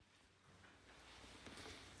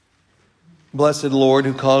Blessed Lord,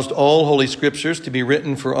 who caused all holy scriptures to be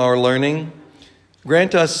written for our learning,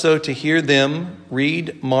 grant us so to hear them,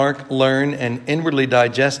 read, mark, learn, and inwardly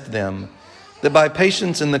digest them, that by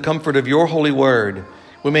patience in the comfort of your holy word,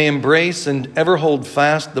 we may embrace and ever hold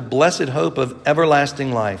fast the blessed hope of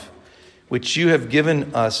everlasting life, which you have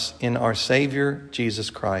given us in our Savior, Jesus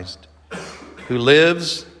Christ, who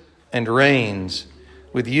lives and reigns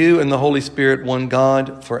with you and the Holy Spirit, one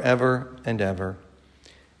God, forever and ever.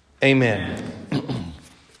 Amen.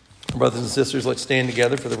 Brothers and sisters, let's stand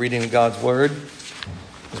together for the reading of God's Word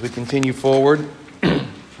as we continue forward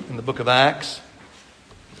in the book of Acts,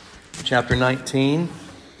 chapter 19.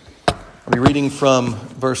 I'll be reading from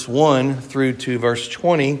verse 1 through to verse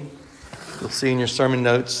 20. You'll see in your sermon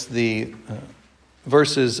notes the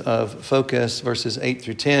verses of focus, verses 8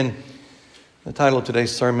 through 10. The title of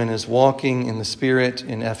today's sermon is Walking in the Spirit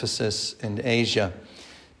in Ephesus and Asia.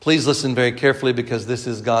 Please listen very carefully because this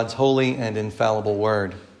is God's holy and infallible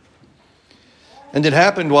word. And it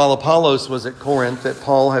happened while Apollos was at Corinth that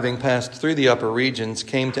Paul, having passed through the upper regions,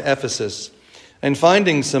 came to Ephesus. And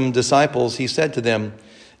finding some disciples, he said to them,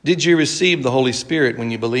 "Did you receive the Holy Spirit when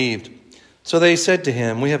you believed?" So they said to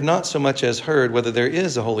him, "We have not so much as heard whether there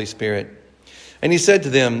is a Holy Spirit." And he said to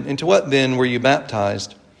them, "Into what then were you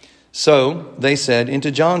baptized?" So they said, "Into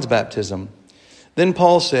John's baptism." Then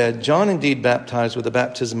Paul said, "John indeed baptized with a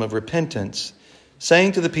baptism of repentance,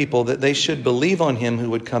 saying to the people that they should believe on him who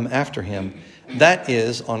would come after him, that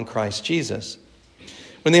is, on Christ Jesus."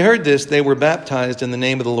 When they heard this, they were baptized in the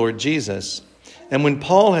name of the Lord Jesus. And when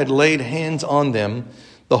Paul had laid hands on them,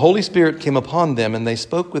 the Holy Spirit came upon them, and they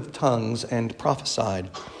spoke with tongues and prophesied.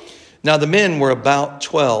 Now the men were about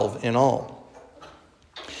 12 in all.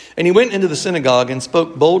 And he went into the synagogue and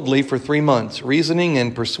spoke boldly for 3 months, reasoning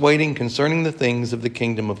and persuading concerning the things of the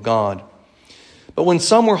kingdom of God. But when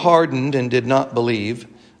some were hardened and did not believe,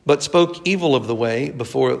 but spoke evil of the way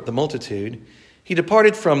before the multitude, he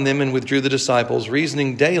departed from them and withdrew the disciples,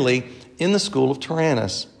 reasoning daily in the school of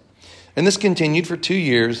Tyrannus. And this continued for 2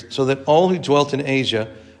 years, so that all who dwelt in Asia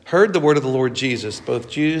heard the word of the Lord Jesus, both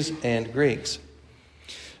Jews and Greeks.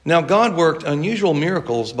 Now God worked unusual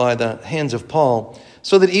miracles by the hands of Paul,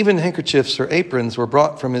 so that even handkerchiefs or aprons were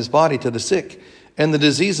brought from his body to the sick, and the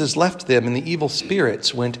diseases left them, and the evil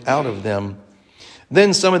spirits went out of them.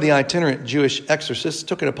 Then some of the itinerant Jewish exorcists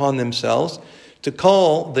took it upon themselves to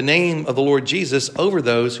call the name of the Lord Jesus over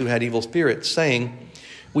those who had evil spirits, saying,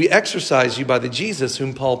 "We exorcise you by the Jesus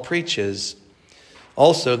whom Paul preaches."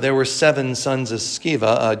 Also there were 7 sons of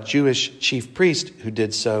Sceva, a Jewish chief priest, who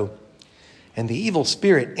did so. And the evil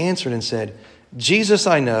spirit answered and said, "Jesus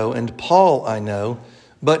I know, and Paul I know,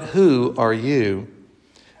 but who are you?"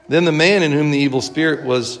 Then the man in whom the evil spirit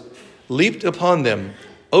was leaped upon them,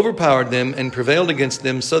 overpowered them, and prevailed against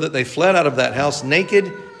them, so that they fled out of that house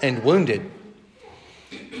naked and wounded.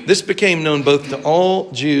 This became known both to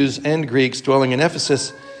all Jews and Greeks dwelling in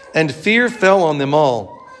Ephesus, and fear fell on them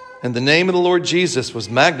all, and the name of the Lord Jesus was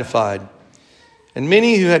magnified. And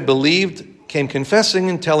many who had believed came confessing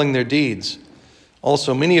and telling their deeds.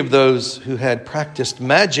 Also many of those who had practiced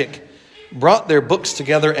magic brought their books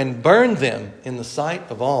together and burned them in the sight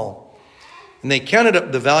of all. And they counted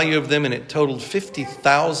up the value of them, and it totaled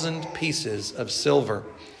 50,000 pieces of silver.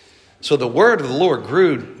 So the word of the Lord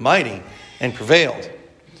grew mighty and prevailed.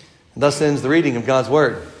 And thus ends the reading of God's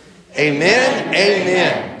word. Amen.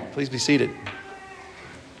 Amen. Please be seated.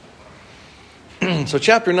 So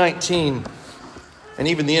chapter 19 and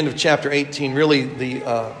even the end of chapter 18, really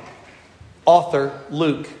the author,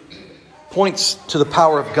 Luke, points to the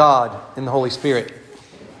power of God in the Holy Spirit.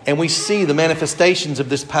 And we see the manifestations of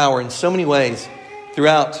this power in so many ways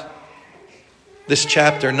throughout this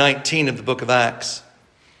chapter 19 of the book of Acts.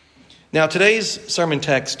 Now, today's sermon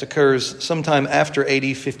text occurs sometime after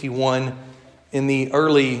AD 51 in the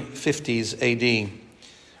early 50s AD.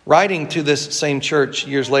 Writing to this same church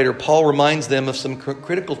years later, Paul reminds them of some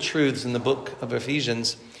critical truths in the book of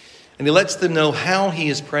Ephesians, and he lets them know how he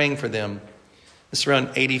is praying for them. This is around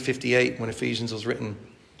AD 58 when Ephesians was written.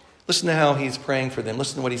 Listen to how he's praying for them.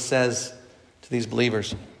 Listen to what he says to these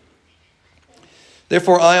believers.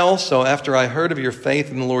 "Therefore I also, after I heard of your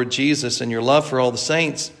faith in the Lord Jesus and your love for all the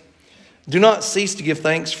saints, do not cease to give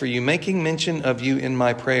thanks for you, making mention of you in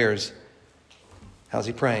my prayers." How's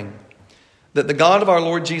he praying? "That the God of our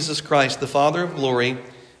Lord Jesus Christ, the Father of glory,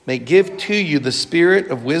 may give to you the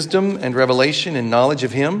spirit of wisdom and revelation and knowledge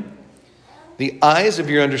of him, the eyes of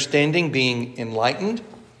your understanding being enlightened,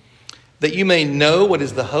 that you may know what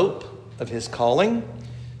is the hope of his calling,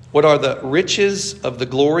 what are the riches of the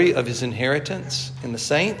glory of his inheritance in the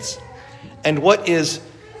saints, and what is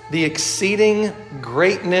the exceeding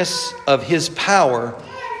greatness of his power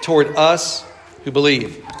toward us who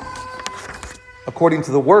believe, according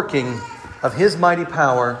to the working of his mighty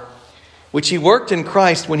power, which he worked in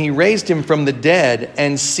Christ when he raised him from the dead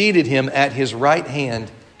and seated him at his right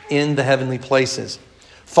hand in the heavenly places,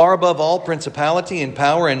 far above all principality and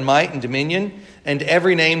power and might and dominion, and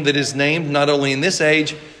every name that is named, not only in this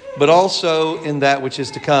age, but also in that which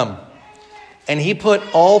is to come. And he put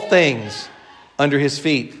all things under his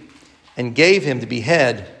feet and gave him to be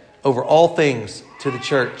head over all things to the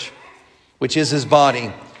church, which is his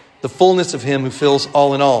body, the fullness of him who fills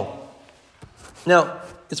all in all. Now,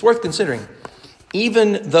 it's worth considering,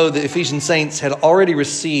 even though the Ephesian saints had already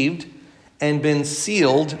received and been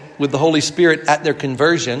sealed with the Holy Spirit at their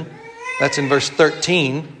conversion, that's in verse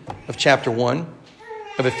 13 of chapter 1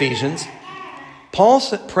 of Ephesians, Paul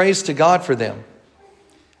prays to God for them.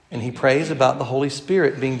 And he prays about the Holy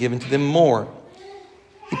Spirit being given to them more.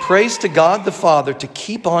 He prays to God the Father to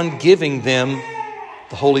keep on giving them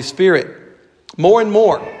the Holy Spirit more and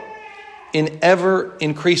more in ever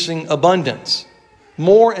increasing abundance,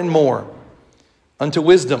 more and more unto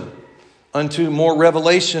wisdom, unto more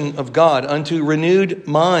revelation of God, unto renewed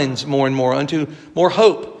minds more and more, unto more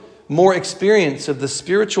hope, more experience of the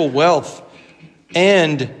spiritual wealth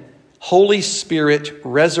and Holy Spirit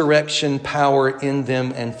resurrection power in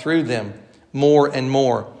them and through them more and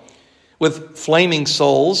more, with flaming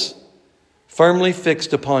souls firmly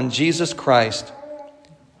fixed upon Jesus Christ,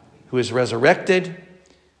 who is resurrected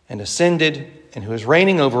and ascended and who is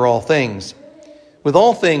reigning over all things, with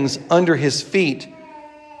all things under his feet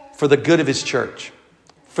for the good of his church,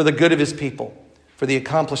 for the good of his people, for the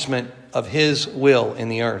accomplishment of his will in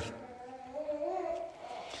the earth.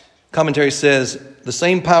 Commentary says, the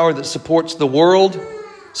same power that supports the world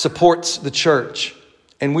supports the church.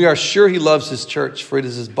 And we are sure he loves his church, for it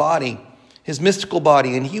is his body, his mystical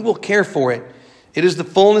body, and he will care for it. It is the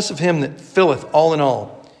fullness of him that filleth all in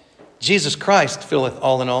all. Jesus Christ filleth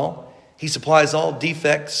all in all. He supplies all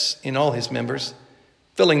defects in all his members,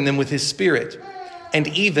 filling them with his Spirit, and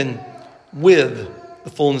even with the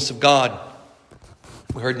fullness of God.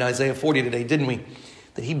 We heard in Isaiah 40 today, didn't we?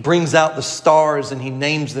 That he brings out the stars and he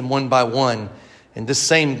names them one by one. And this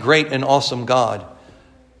same great and awesome God,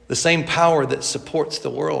 the same power that supports the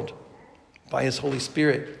world by his Holy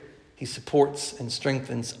Spirit, he supports and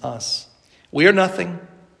strengthens us. We are nothing.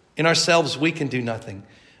 In ourselves, we can do nothing.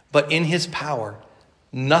 But in his power,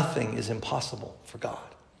 nothing is impossible for God.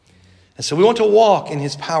 And so we want to walk in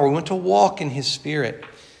his power. We want to walk in his Spirit.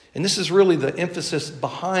 And this is really the emphasis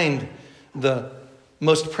behind the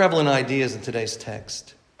most prevalent ideas in today's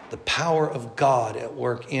text. The power of God at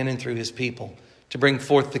work in and through his people to bring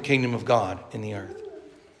forth the kingdom of God in the earth.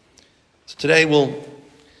 So today we'll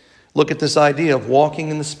look at this idea of walking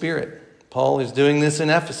in the Spirit. Paul is doing this in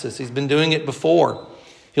Ephesus. He's been doing it before.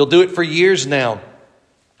 He'll do it for years now.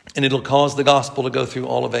 And it'll cause the gospel to go through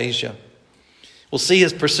all of Asia. We'll see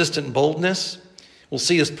his persistent boldness. We'll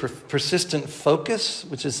see his persistent focus,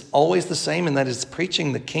 which is always the same, and that is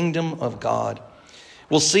preaching the kingdom of God.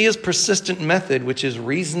 We'll see his persistent method, which is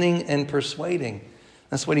reasoning and persuading.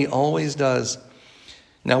 That's what he always does.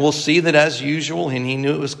 Now we'll see that as usual, and he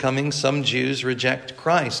knew it was coming, some Jews reject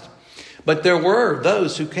Christ. But there were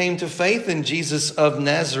those who came to faith in Jesus of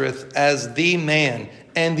Nazareth as the man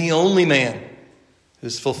and the only man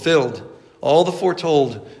who's fulfilled all the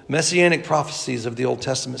foretold messianic prophecies of the Old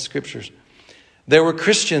Testament scriptures. There were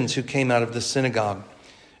Christians who came out of the synagogue,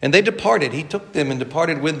 and they departed. He took them and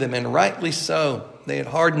departed with them, and rightly so. They had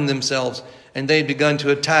hardened themselves, and they had begun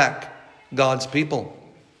to attack God's people.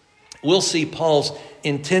 We'll see Paul's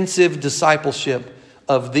intensive discipleship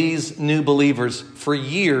of these new believers for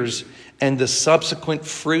years and the subsequent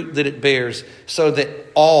fruit that it bears, so that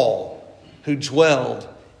all who dwelled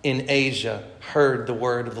in Asia heard the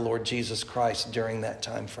word of the Lord Jesus Christ during that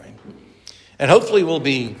time frame. And hopefully we'll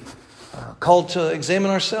be called to examine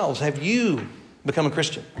ourselves. Have you become a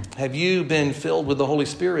Christian? Have you been filled with the Holy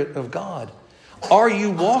Spirit of God? Are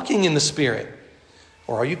you walking in the Spirit?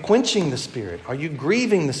 Or are you quenching the Spirit? Are you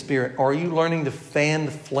grieving the Spirit? Or are you learning to fan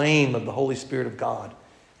the flame of the Holy Spirit of God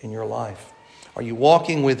in your life? Are you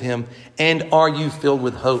walking with him? And are you filled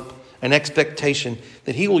with hope and expectation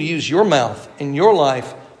that he will use your mouth in your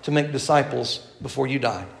life to make disciples before you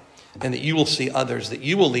die? And that you will see others that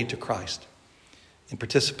you will lead to Christ and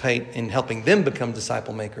participate in helping them become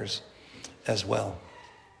disciple makers as well.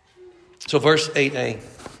 So verse 8a,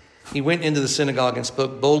 he went into the synagogue and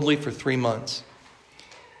spoke boldly for 3 months.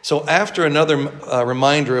 So after another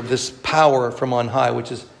reminder of this power from on high,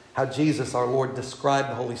 which is how Jesus, our Lord, described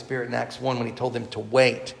the Holy Spirit in Acts 1 when he told them to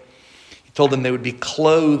wait. He told them they would be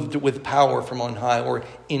clothed with power from on high, or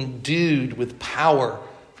endued with power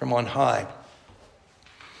from on high.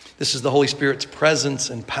 This is the Holy Spirit's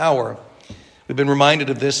presence and power. We've been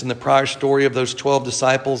reminded of this in the prior story of those 12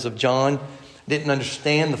 disciples of John. Didn't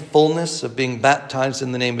understand the fullness of being baptized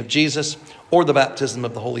in the name of Jesus or the baptism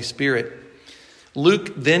of the Holy Spirit.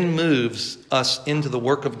 Luke then moves us into the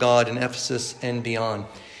work of God in Ephesus and beyond.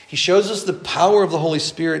 He shows us the power of the Holy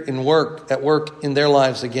Spirit at work in their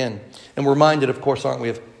lives again. And we're reminded, of course, aren't we,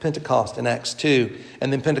 of Pentecost in Acts 2,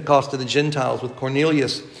 and then Pentecost to the Gentiles with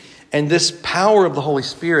Cornelius. And this power of the Holy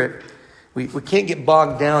Spirit, we can't get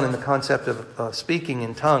bogged down in the concept of speaking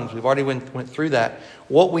in tongues. We've already went through that.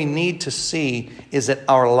 What we need to see is that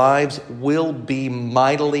our lives will be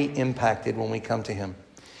mightily impacted when we come to Him.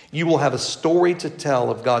 You will have a story to tell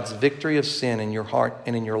of God's victory of sin in your heart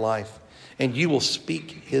and in your life. And you will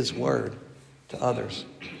speak His word to others.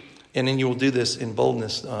 And then you will do this in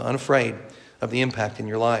boldness, unafraid of the impact in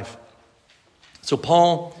your life. So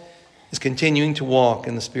Paul is continuing to walk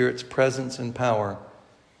in the Spirit's presence and power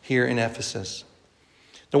here in Ephesus.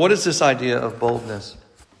 Now, what is this idea of boldness?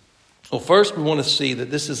 Well, first we want to see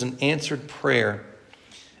that this is an answered prayer.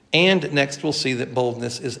 And next we'll see that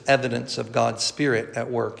boldness is evidence of God's Spirit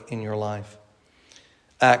at work in your life.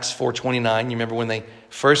 Acts 4:29, you remember when they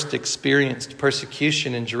first experienced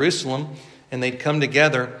persecution in Jerusalem and they'd come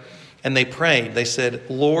together and they prayed. They said,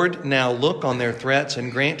 "Lord, now look on their threats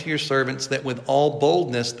and grant to your servants that with all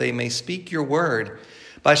boldness they may speak your word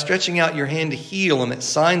by stretching out your hand to heal, and that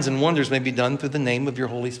signs and wonders may be done through the name of your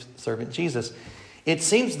holy servant Jesus." It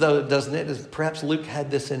seems, though, doesn't it, as perhaps Luke had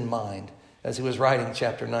this in mind as he was writing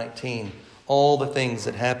chapter 19. All the things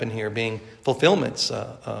that happen here being fulfillments,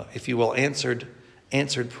 if you will, answered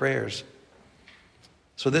prayers.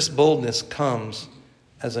 So this boldness comes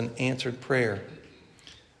as an answered prayer.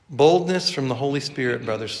 Boldness from the Holy Spirit,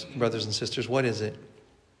 brothers and sisters, what is it?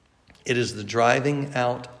 It is the driving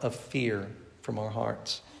out of fear from our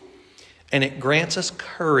hearts. And it grants us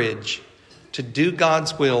courage to do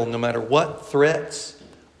God's will no matter what threats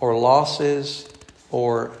or losses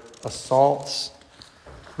or assaults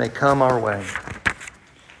may come our way.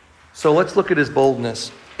 So let's look at his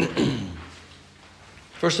boldness.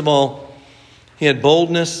 First of all, he had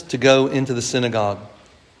boldness to go into the synagogue.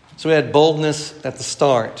 So he had boldness at the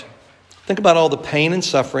start. Think about all the pain and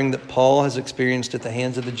suffering that Paul has experienced at the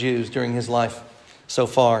hands of the Jews during his life so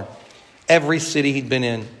far. Every city he'd been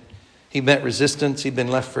in, he met resistance. He'd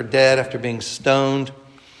been left for dead after being stoned,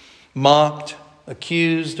 mocked,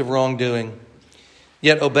 accused of wrongdoing.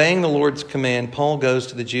 Yet obeying the Lord's command, Paul goes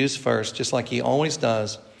to the Jews first, just like he always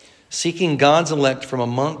does, seeking God's elect from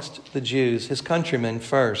amongst the Jews, his countrymen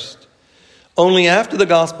first. Only after the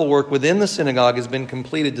gospel work within the synagogue has been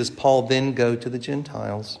completed does Paul then go to the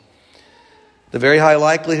Gentiles. The very high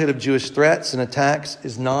likelihood of Jewish threats and attacks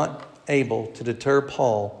is not able to deter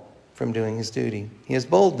Paul from doing his duty. He has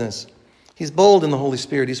boldness. He's bold in the Holy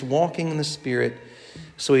Spirit. He's walking in the Spirit,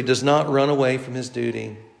 so he does not run away from his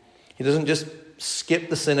duty. He doesn't just skip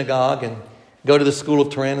the synagogue and go to the school of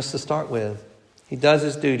Tyrannus to start with. He does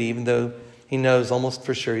his duty, even though he knows almost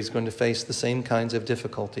for sure he's going to face the same kinds of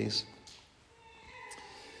difficulties.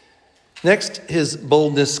 Next, his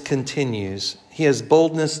boldness continues. He has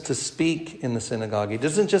boldness to speak in the synagogue. He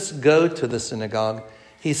doesn't just go to the synagogue.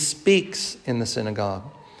 He speaks in the synagogue.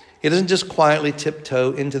 He doesn't just quietly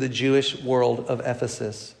tiptoe into the Jewish world of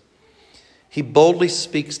Ephesus. He boldly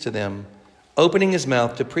speaks to them, opening his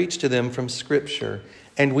mouth to preach to them from Scripture.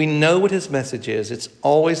 And we know what his message is. It's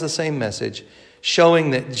always the same message,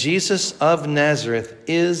 showing that Jesus of Nazareth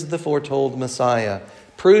is the foretold Messiah,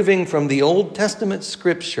 proving from the Old Testament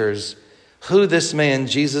Scriptures who this man,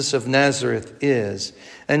 Jesus of Nazareth, is,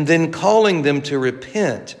 and then calling them to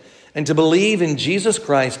repent and to believe in Jesus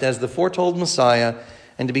Christ as the foretold Messiah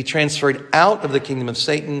and to be transferred out of the kingdom of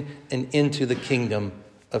Satan and into the kingdom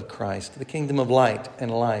of Christ, the kingdom of light and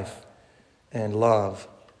life and love.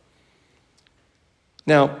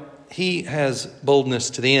 Now, he has boldness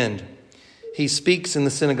to the end. He speaks in the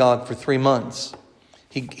synagogue for 3 months.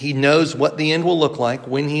 He knows what the end will look like,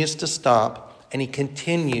 when he is to stop, and he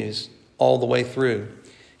continues all the way through.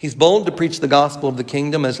 He's bold to preach the gospel of the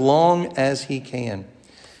kingdom as long as he can.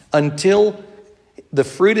 Until the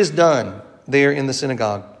fruit is done there in the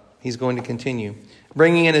synagogue, he's going to continue,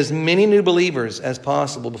 bringing in as many new believers as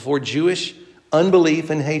possible before Jewish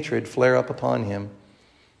unbelief and hatred flare up upon him.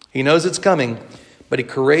 He knows it's coming, but he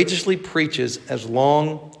courageously preaches as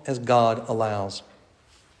long as God allows.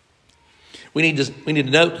 We need to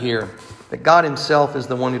note here that God himself is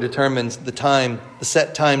the one who determines the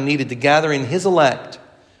set time needed to gather in his elect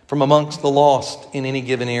from amongst the lost in any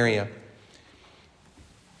given area.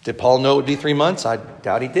 Did Paul know it would be 3 months? I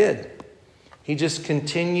doubt he did. He just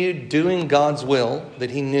continued doing God's will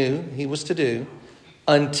that he knew he was to do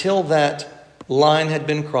until that line had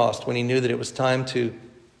been crossed, when he knew that it was time to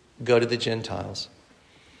go to the Gentiles.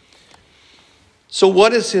 So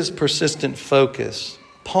what is his persistent focus?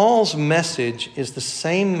 Paul's message is the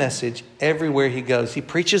same message everywhere he goes. He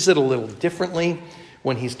preaches it a little differently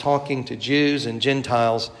when he's talking to Jews and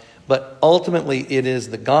Gentiles, but ultimately it is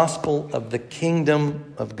the gospel of the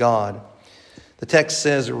kingdom of God. The text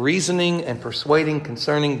says, reasoning and persuading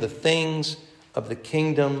concerning the things of the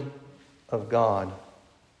kingdom of God.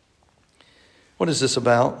 What is this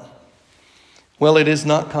about? Well, it is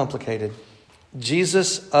not complicated.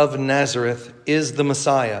 Jesus of Nazareth is the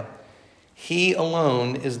Messiah. He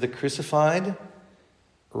alone is the crucified,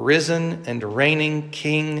 risen, and reigning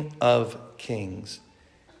King of kings.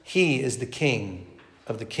 He is the King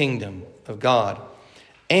of the kingdom of God.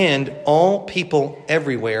 And all people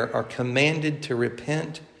everywhere are commanded to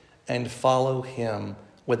repent and follow him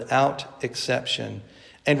without exception.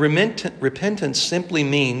 And repentance simply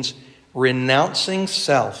means renouncing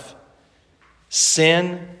self,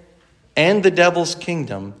 sin, and the devil's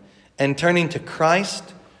kingdom, and turning to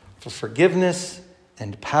Christ for forgiveness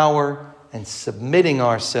and power, and submitting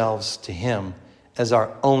ourselves to him as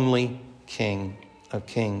our only King of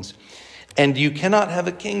kings. And you cannot have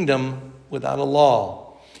a kingdom without a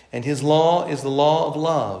law. And his law is the law of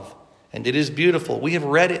love. And it is beautiful. We have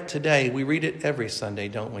read it today. We read it every Sunday,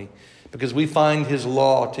 don't we? Because we find his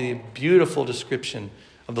law to be a beautiful description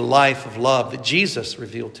of the life of love that Jesus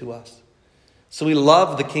revealed to us. So we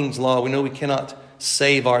love the King's law. We know we cannot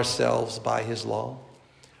save ourselves by his law.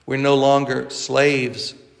 We're no longer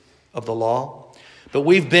slaves of the law, but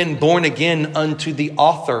we've been born again unto the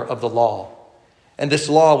author of the law. And this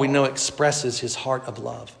law we know expresses his heart of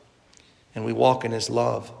love. And we walk in his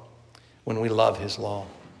love when we love his law.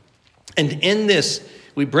 And in this,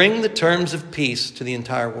 we bring the terms of peace to the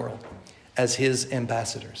entire world as his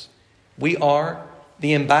ambassadors. We are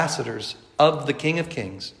the ambassadors of the King of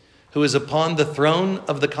Kings, who is upon the throne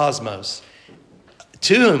of the cosmos,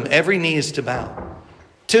 to whom every knee is to bow,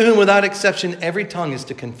 to whom without exception every tongue is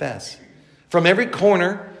to confess. From every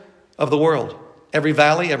corner of the world, every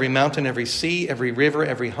valley, every mountain, every sea, every river,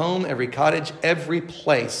 every home, every cottage, every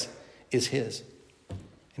place is his.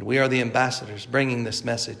 And we are the ambassadors bringing this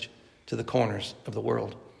message to the corners of the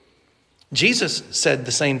world. Jesus said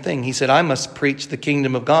the same thing. He said, I must preach the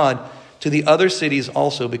kingdom of God to the other cities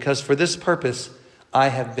also, because for this purpose I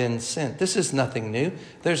have been sent. This is nothing new.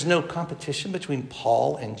 There's no competition between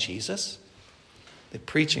Paul and Jesus. They're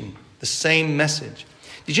preaching the same message.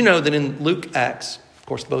 Did you know that in Luke, Acts, of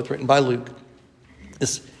course, both written by Luke,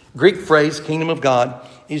 this Greek phrase, kingdom of God,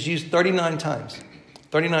 is used 39 times.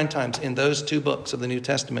 39 times in those two books of the New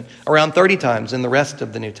Testament. Around 30 times in the rest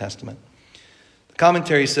of the New Testament. The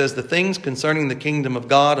commentary says, the things concerning the kingdom of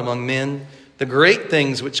God among men, the great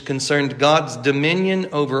things which concerned God's dominion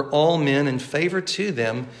over all men and favor to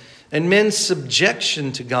them, and men's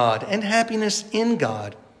subjection to God and happiness in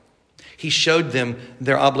God. He showed them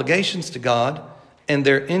their obligations to God and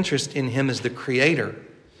their interest in him as the Creator,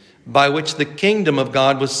 by which the kingdom of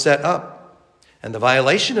God was set up, and the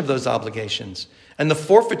violation of those obligations, and the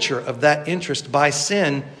forfeiture of that interest by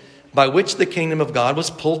sin, by which the kingdom of God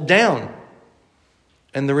was pulled down,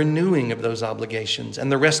 and the renewing of those obligations,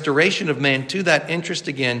 and the restoration of man to that interest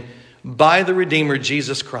again by the Redeemer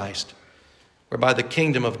Jesus Christ, whereby the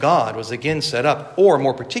kingdom of God was again set up, or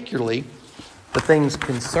more particularly, the things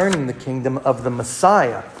concerning the kingdom of the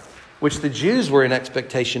Messiah, which the Jews were in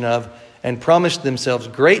expectation of and promised themselves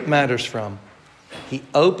great matters from. He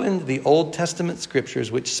opened the Old Testament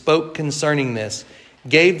scriptures which spoke concerning this,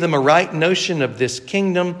 gave them a right notion of this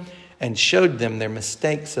kingdom, and showed them their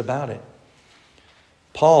mistakes about it.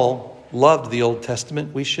 Paul loved the Old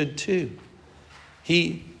Testament. We should too.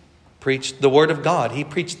 He preached the word of God. He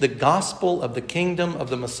preached the gospel of the kingdom of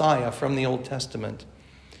the Messiah from the Old Testament,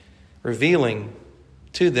 revealing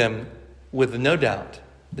to them with no doubt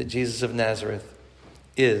that Jesus of Nazareth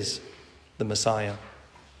is the Messiah.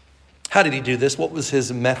 How did he do this? What was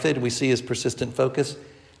his method? We see his persistent focus.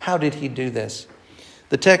 How did he do this?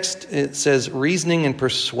 The text, it says reasoning and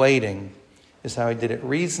persuading is how he did it.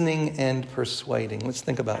 Reasoning and persuading. Let's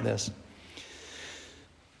think about this.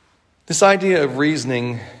 This idea of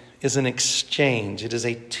reasoning is an exchange. It is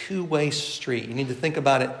a two-way street. You need to think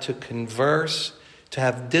about it to converse, to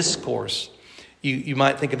have discourse. You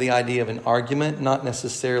might think of the idea of an argument, not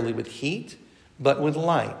necessarily with heat, but with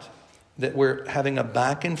light. That we're having a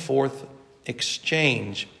back and forth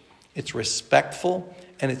exchange. It's respectful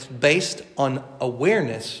and it's based on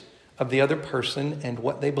awareness of the other person and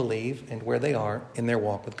what they believe and where they are in their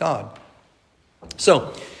walk with God.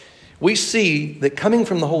 So, we see that coming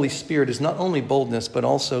from the Holy Spirit is not only boldness, but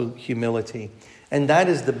also humility. And that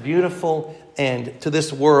is the beautiful and, to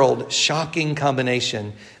this world, shocking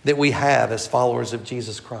combination that we have as followers of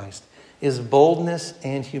Jesus Christ, is boldness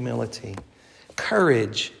and humility,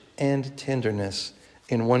 courage and tenderness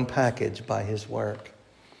in one package by his work.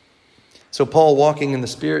 So Paul, walking in the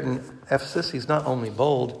Spirit in Ephesus, he's not only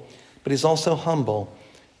bold, but he's also humble.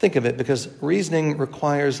 Think of it, because reasoning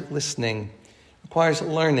requires listening, requires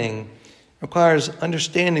learning, requires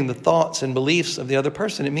understanding the thoughts and beliefs of the other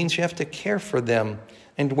person. It means you have to care for them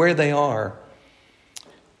and where they are.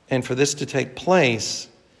 And for this to take place,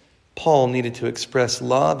 Paul needed to express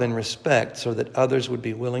love and respect so that others would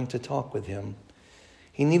be willing to talk with him.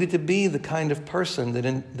 He needed to be the kind of person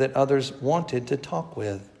that others wanted to talk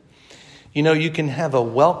with. You know, you can have a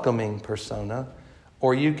welcoming persona,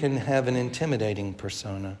 or you can have an intimidating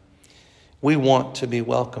persona. We want to be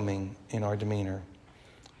welcoming in our demeanor.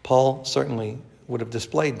 Paul certainly would have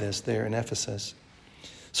displayed this there in Ephesus.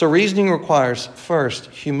 So reasoning requires, first,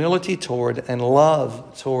 humility toward and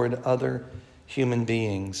love toward other human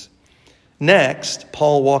beings. Next,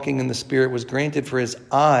 Paul, walking in the Spirit, was granted for his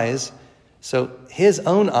eyes, so his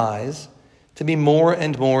own eyes, to be more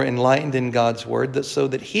and more enlightened in God's word, so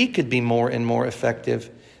that he could be more and more effective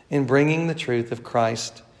in bringing the truth of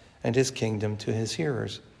Christ and his kingdom to his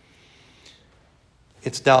hearers.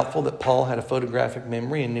 It's doubtful that Paul had a photographic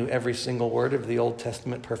memory and knew every single word of the Old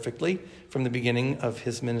Testament perfectly from the beginning of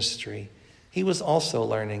his ministry. He was also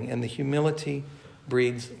learning, and the humility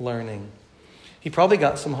breeds learning. He probably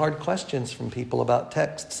got some hard questions from people about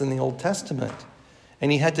texts in the Old Testament,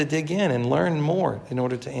 and he had to dig in and learn more in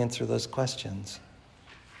order to answer those questions.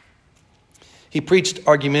 He preached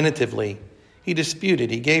argumentatively. He disputed.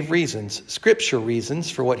 He gave reasons, scripture reasons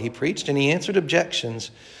for what he preached, and he answered objections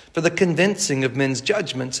for the convincing of men's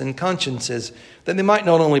judgments and consciences, that they might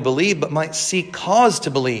not only believe, but might see cause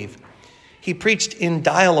to believe. He preached in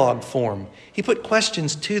dialogue form. He put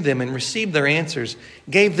questions to them and received their answers,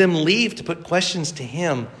 gave them leave to put questions to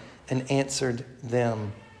him, and answered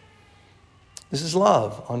them. This is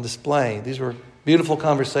love on display. These were beautiful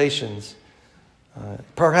conversations.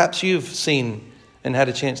 Perhaps you've seen and had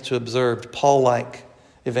a chance to observe Paul-like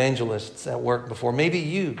evangelists at work before. Maybe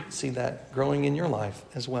you see that growing in your life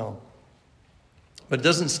as well. But it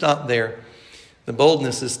doesn't stop there. The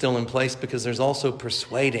boldness is still in place because there's also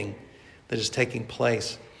persuading that is taking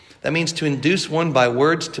place. That means to induce one by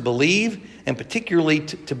words to believe, and particularly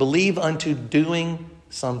to believe unto doing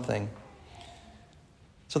something.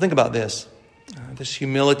 So think about this. This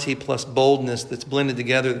humility plus boldness that's blended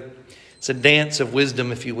together. It's a dance of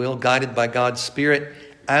wisdom, if you will, guided by God's Spirit.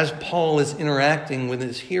 As Paul is interacting with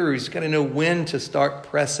his hearers, he's got to know when to start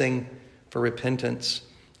pressing for repentance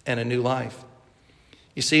and a new life.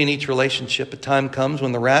 You see, in each relationship, a time comes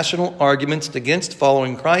when the rational arguments against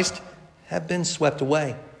following Christ have been swept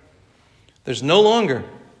away. There's no longer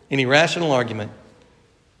any rational argument.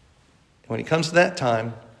 And when it comes to that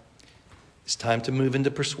time, it's time to move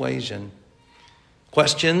into persuasion.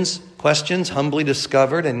 Questions humbly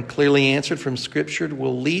discovered and clearly answered from Scripture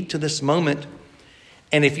will lead to this moment.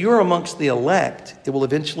 And if you're amongst the elect, it will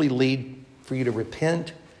eventually lead for you to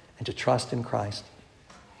repent and to trust in Christ.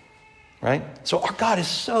 Right? So our God is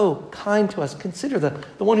so kind to us. Consider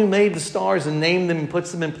the one who made the stars and named them and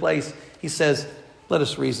puts them in place. He says, let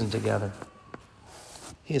us reason together.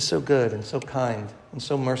 He is so good and so kind and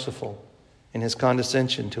so merciful in his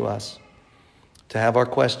condescension to us to have our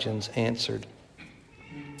questions answered.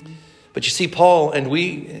 But you see, Paul, and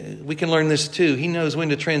we can learn this too. He knows when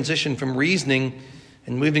to transition from reasoning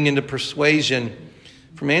and moving into persuasion,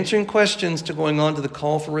 from answering questions to going on to the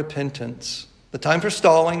call for repentance. The time for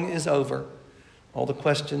stalling is over. All the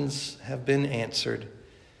questions have been answered.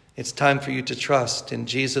 It's time for you to trust in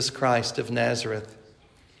Jesus Christ of Nazareth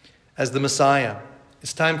as the Messiah.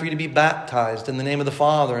 It's time for you to be baptized in the name of the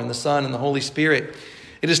Father and the Son and the Holy Spirit.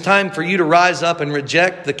 It is time for you to rise up and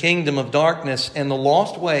reject the kingdom of darkness and the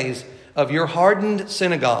lost ways of your hardened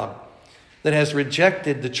synagogue that has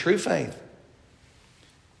rejected the true faith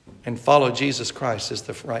and follow Jesus Christ as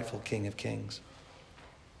the rightful King of Kings.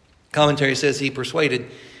 Commentary says he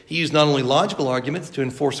used not only logical arguments to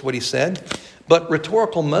enforce what he said, but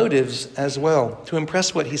rhetorical motives as well, to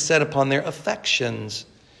impress what he said upon their affections,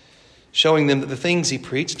 showing them that the things he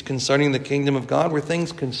preached concerning the kingdom of God were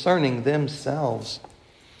things concerning themselves,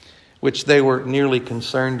 which they were nearly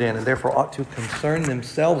concerned in and therefore ought to concern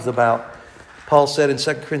themselves about. Paul said in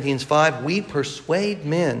 2 Corinthians 5, we persuade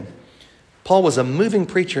men. Paul was a moving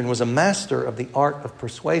preacher and was a master of the art of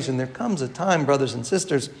persuasion. There comes a time, brothers and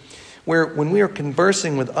sisters, where when we are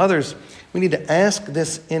conversing with others, we need to ask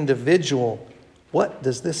this individual, What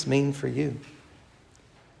does this mean for you?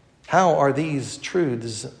 How are these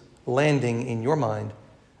truths landing in your mind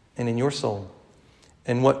and in your soul?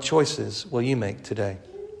 And what choices will you make today?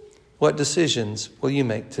 What decisions will you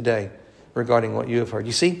make today regarding what you have heard?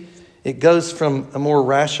 You see, it goes from a more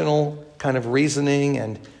rational kind of reasoning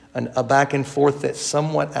and a back and forth that's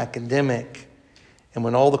somewhat academic. And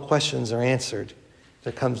when all the questions are answered,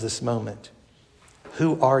 there comes this moment.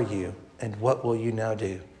 Who are you and what will you now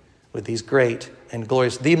do with these great and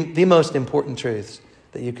glorious, the most important truths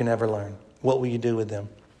that you can ever learn? What will you do with them?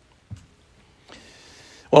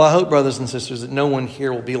 Well, I hope, brothers and sisters, that no one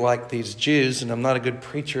here will be like these Jews, and I'm not a good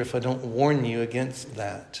preacher if I don't warn you against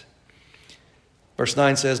that. Verse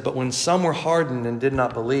 9 says, "But when some were hardened and did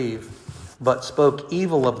not believe, but spoke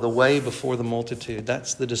evil of the way before the multitude."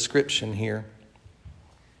 That's the description here.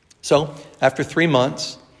 So, after 3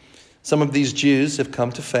 months, some of these Jews have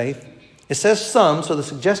come to faith. It says some, so the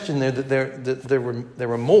suggestion there that there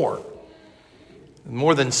were more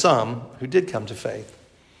than some who did come to faith.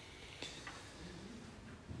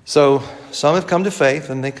 So, some have come to faith,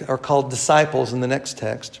 and they are called disciples in the next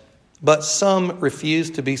text. But some refuse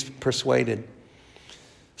to be persuaded.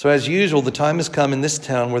 So as usual, the time has come in this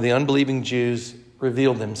town where the unbelieving Jews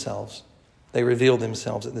reveal themselves. They reveal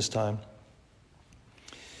themselves at this time.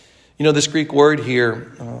 You know, this Greek word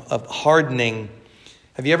here of hardening.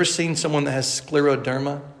 Have you ever seen someone that has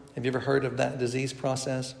scleroderma? Have you ever heard of that disease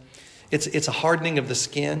process? It's a hardening of the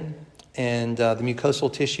skin and the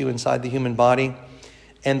mucosal tissue inside the human body.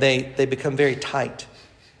 And they become very tight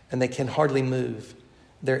and they can hardly move.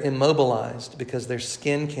 They're immobilized because their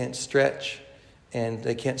skin can't stretch and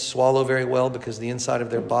they can't swallow very well because the inside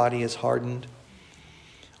of their body is hardened.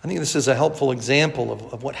 I think this is a helpful example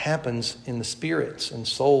of what happens in the spirits and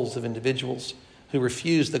souls of individuals who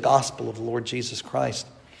refuse the gospel of the Lord Jesus Christ.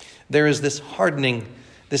 There is this hardening,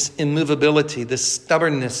 this immovability, this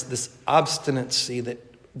stubbornness, this obstinacy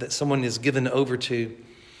that someone is given over to,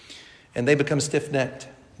 and they become stiff-necked.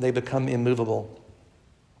 They become immovable.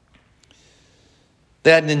 They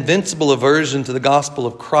had an invincible aversion to the gospel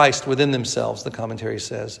of Christ within themselves, the commentary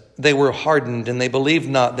says. They were hardened and they believed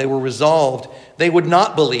not. They were resolved. They would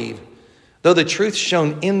not believe, though the truth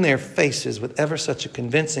shone in their faces with ever such a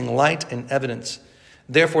convincing light and evidence.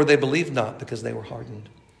 Therefore they believed not because they were hardened.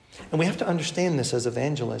 And we have to understand this as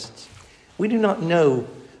evangelists. We do not know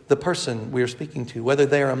the person we are speaking to, whether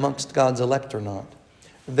they are amongst God's elect or not.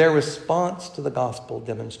 Their response to the gospel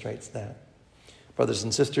demonstrates that. Brothers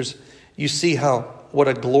and sisters, you see what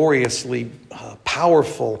a gloriously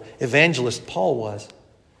powerful evangelist Paul was,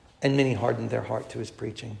 and many hardened their heart to his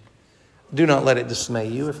preaching. Do not let it dismay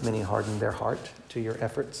you if many harden their heart to your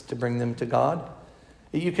efforts to bring them to God.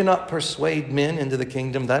 You cannot persuade men into the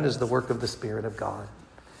kingdom. That is the work of the Spirit of God.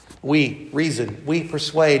 We reason, we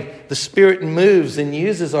persuade. The Spirit moves and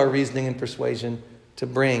uses our reasoning and persuasion to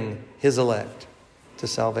bring his elect to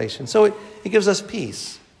salvation. So it gives us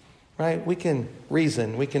peace, right? We can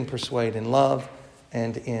reason, we can persuade in love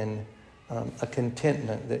and in a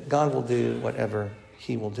contentment that God will do whatever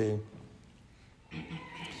he will do.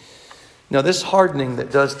 Now, this hardening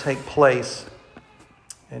that does take place,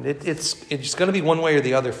 and it's going to be one way or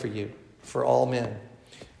the other for you, for all men.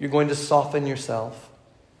 You're going to soften yourself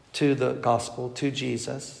to the gospel, to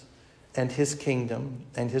Jesus and his kingdom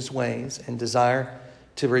and his ways, and desire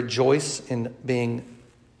to rejoice in being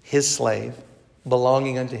his slave,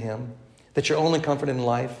 belonging unto him, that your only comfort in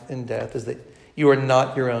life and death is that you are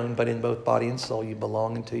not your own, but in both body and soul you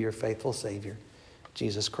belong unto your faithful Savior,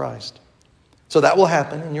 Jesus Christ. So that will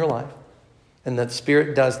happen in your life, and that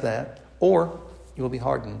Spirit does that, or you will be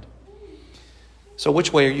hardened. So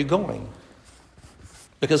which way are you going?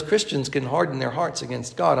 Because Christians can harden their hearts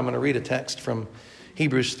against God. I'm going to read a text from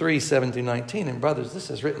Hebrews 3, 7 through 19. And brothers, this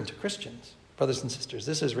is written to Christians. Brothers and sisters,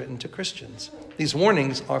 this is written to Christians. These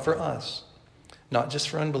warnings are for us, not just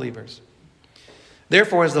for unbelievers.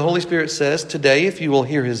 Therefore, as the Holy Spirit says, today, if you will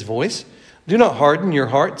hear his voice, do not harden your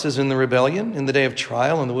hearts as in the rebellion in the day of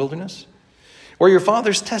trial in the wilderness, where your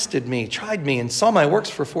fathers tested me, tried me, and saw my works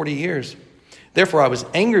for 40 years. Therefore, I was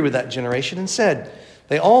angry with that generation and said,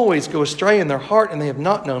 they always go astray in their heart, and they have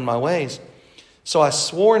not known my ways. So I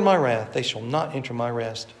swore in my wrath, they shall not enter my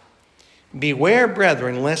rest. Beware,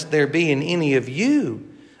 brethren, lest there be in any of you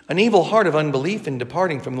an evil heart of unbelief in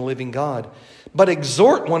departing from the living God. But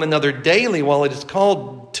exhort one another daily while it is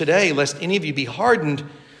called today, lest any of you be hardened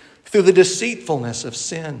through the deceitfulness of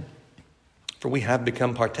sin. For we have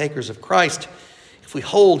become partakers of Christ if we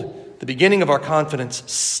hold the beginning of our confidence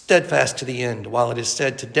steadfast to the end. While it is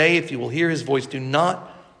said, today, if you will hear his voice, do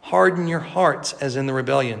not harden your hearts as in the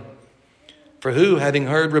rebellion. For who, having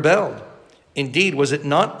heard, rebelled? Indeed, was it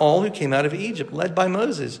not all who came out of Egypt, led by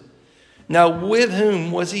Moses? Now with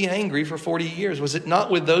whom was he angry for 40 years? Was it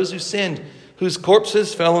not with those who sinned, whose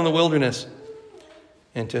corpses fell in the wilderness?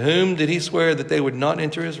 And to whom did he swear that they would not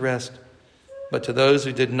enter his rest, but to those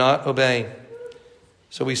who did not obey?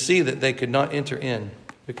 So we see that they could not enter in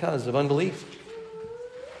because of unbelief.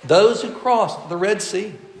 Those who crossed the Red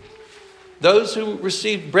Sea, those who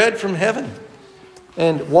received bread from heaven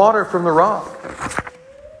and water from the rock,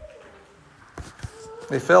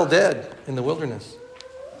 they fell dead in the wilderness.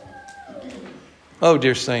 Oh,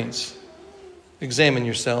 dear saints, examine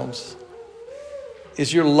yourselves.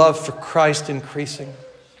 Is your love for Christ increasing?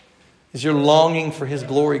 Is your longing for his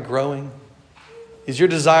glory growing? Is your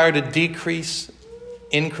desire to decrease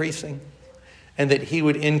increasing? And that he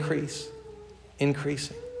would increase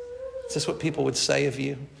increasing? Is this what people would say of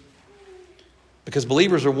you? Because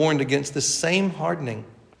believers are warned against the same hardening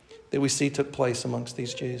that we see took place amongst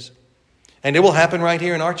these Jews. And it will happen right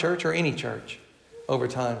here in our church or any church over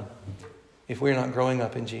time if we're not growing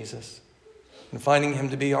up in Jesus and finding him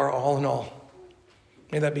to be our all in all.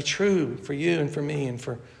 May that be true for you and for me and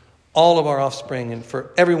for all of our offspring and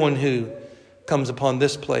for everyone who comes upon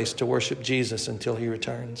this place to worship Jesus until he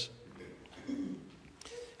returns.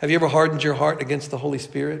 Have you ever hardened your heart against the Holy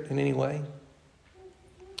Spirit in any way?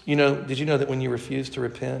 Did you know that when you refuse to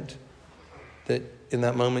repent, that in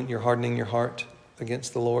that moment you're hardening your heart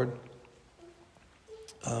against the Lord?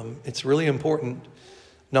 It's really important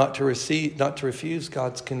not to refuse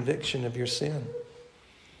God's conviction of your sin.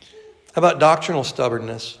 How about doctrinal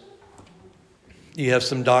stubbornness? You have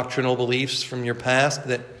some doctrinal beliefs from your past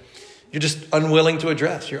that you're just unwilling to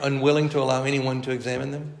address. You're unwilling to allow anyone to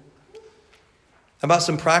examine them. How about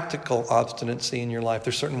some practical obstinacy in your life?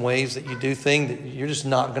 There's certain ways that you do things that you're just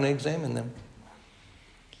not going to examine them.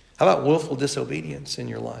 How about willful disobedience in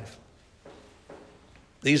your life?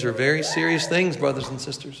 These are very serious things, brothers and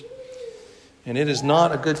sisters. And it is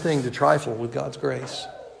not a good thing to trifle with God's grace.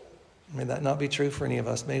 May that not be true for any of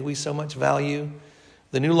us. May we so much value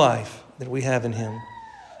the new life that we have in him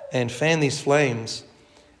and fan these flames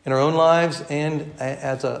in our own lives and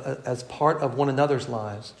as part of one another's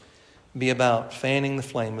lives. Be about fanning the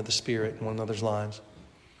flame of the Spirit in one another's lives.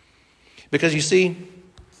 Because you see,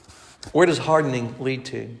 where does hardening lead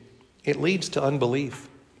to? It leads to unbelief.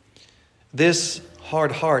 This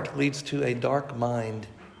hard heart leads to a dark mind.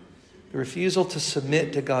 The refusal to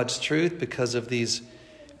submit to God's truth because of these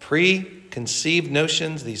preconceived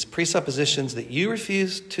notions, these presuppositions that you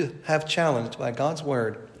refuse to have challenged by God's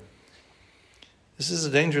word. This is a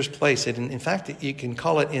dangerous place. In fact, you can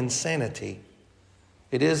call it insanity.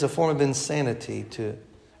 It is a form of insanity to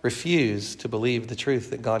refuse to believe the truth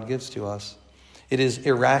that God gives to us. It is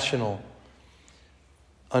irrational.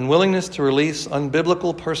 Unwillingness to release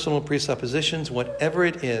unbiblical personal presuppositions, whatever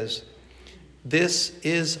it is, this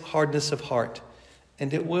is hardness of heart,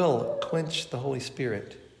 and it will quench the Holy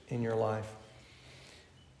Spirit in your life.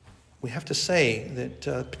 We have to say that,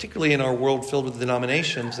 particularly in our world filled with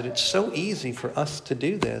denominations, that it's so easy for us to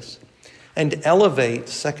do this and elevate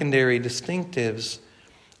secondary distinctives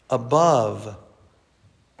above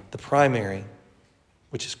the primary,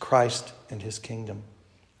 which is Christ and his kingdom.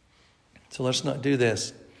 So let's not do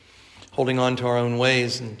this, holding on to our own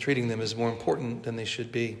ways and treating them as more important than they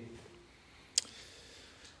should be.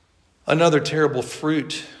 Another terrible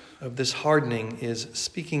fruit of this hardening is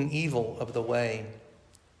speaking evil of the way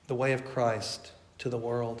of Christ to the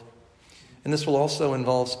world. And this will also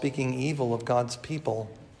involve speaking evil of God's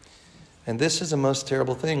people. And this is a most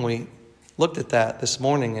terrible thing. We looked at that this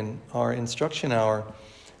morning in our instruction hour,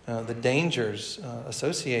 the dangers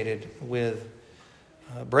associated with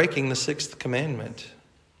breaking the sixth commandment.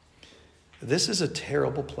 This is a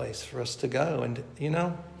terrible place for us to go. And,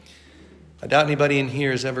 I doubt anybody in here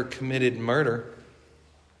has ever committed murder,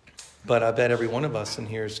 but I bet every one of us in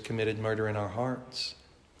here has committed murder in our hearts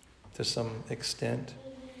to some extent.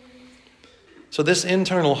 So this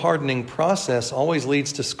internal hardening process always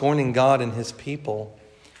leads to scorning God and his people,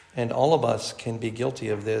 and all of us can be guilty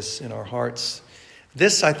of this in our hearts.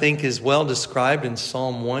 This, I think, is well described in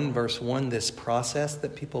Psalm 1, verse 1, this process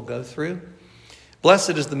that people go through.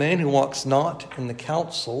 Blessed is the man who walks not in the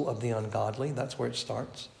counsel of the ungodly. That's where it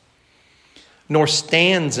starts. Nor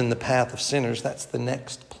stands in the path of sinners. That's the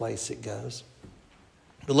next place it goes.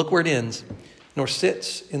 But look where it ends. Nor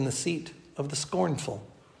sits in the seat of the scornful.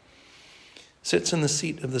 Sits in the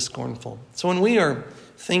seat of the scornful. So when we are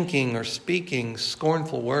thinking or speaking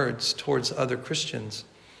scornful words towards other Christians,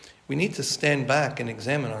 we need to stand back and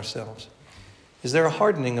examine ourselves. Is there a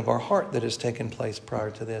hardening of our heart that has taken place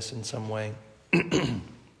prior to this in some way?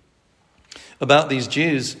 About these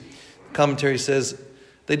Jews, the commentary says,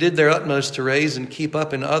 They did their utmost to raise and keep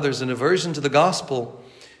up in others an aversion to the gospel.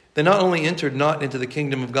 They not only entered not into the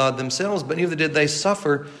kingdom of God themselves, but neither did they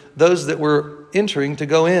suffer those that were entering to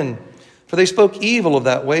go in. For they spoke evil of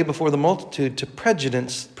that way before the multitude to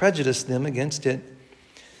prejudice them against it.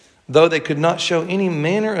 Though they could not show any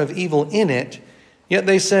manner of evil in it, yet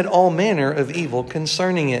they said all manner of evil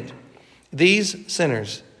concerning it. These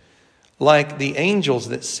sinners, like the angels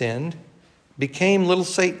that sinned, became little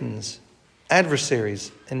Satans,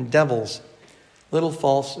 adversaries and devils, little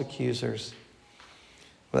false accusers.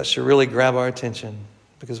 Well, that should really grab our attention,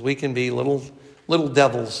 because we can be little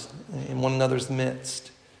devils in one another's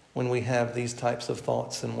midst when we have these types of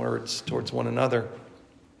thoughts and words towards one another.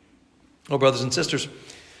 Oh, brothers and sisters,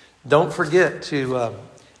 don't forget to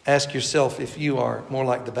ask yourself if you are more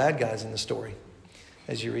like the bad guys in the story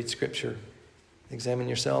as you read Scripture. Examine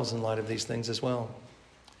yourselves in light of these things as well.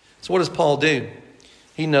 So what does Paul do?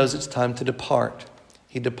 He knows it's time to depart.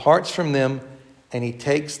 He departs from them and he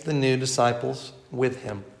takes the new disciples with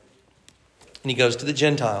him. And he goes to the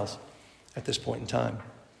Gentiles at this point in time.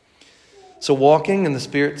 So walking in the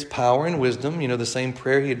Spirit's power and wisdom, the same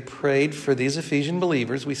prayer he had prayed for these Ephesian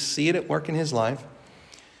believers, we see it at work in his life.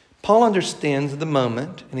 Paul understands the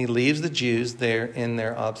moment and he leaves the Jews there in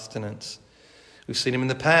their obstinance. We've seen him in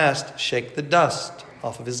the past shake the dust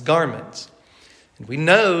off of his garments. And we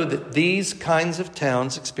know that these kinds of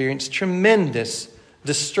towns experienced tremendous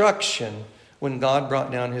destruction when God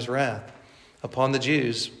brought down his wrath upon the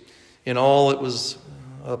Jews in all it was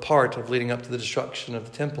a part of leading up to the destruction of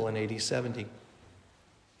the temple in AD 70.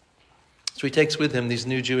 So he takes with him these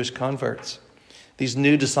new Jewish converts, these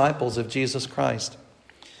new disciples of Jesus Christ.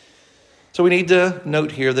 So we need to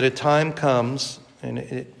note here that a time comes,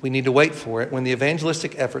 and we need to wait for it, when the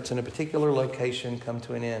evangelistic efforts in a particular location come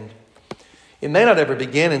to an end. It may not ever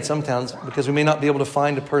begin in some towns because we may not be able to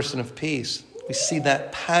find a person of peace. We see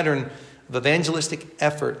that pattern of evangelistic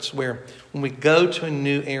efforts where when we go to a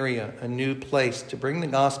new area, a new place to bring the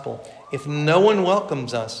gospel, if no one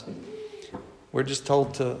welcomes us, we're just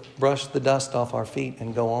told to brush the dust off our feet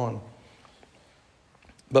and go on.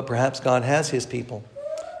 But perhaps God has his people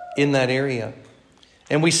in that area.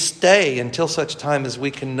 And we stay until such time as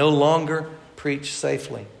we can no longer preach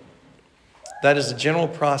safely. That is the general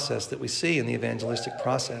process that we see in the evangelistic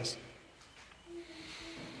process.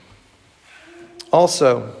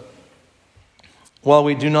 Also, while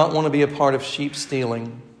we do not want to be a part of sheep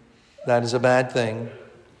stealing, that is a bad thing.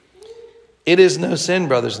 It is no sin,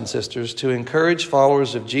 brothers and sisters, to encourage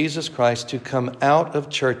followers of Jesus Christ to come out of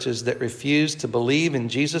churches that refuse to believe in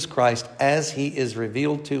Jesus Christ as he is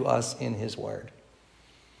revealed to us in his word.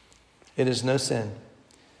 It is no sin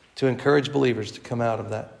to encourage believers to come out of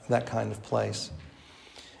that kind of place.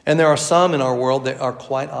 And there are some in our world that are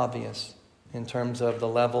quite obvious in terms of the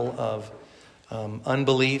level of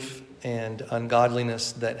unbelief and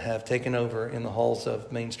ungodliness that have taken over in the halls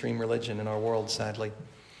of mainstream religion in our world, sadly.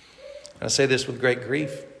 And I say this with great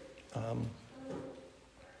grief.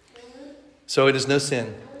 So it is no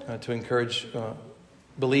sin to encourage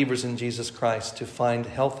believers in Jesus Christ to find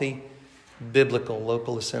healthy, biblical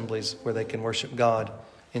local assemblies where they can worship God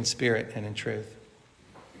in spirit and in truth.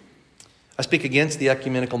 I speak against the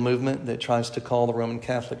ecumenical movement that tries to call the Roman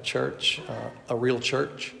Catholic Church a real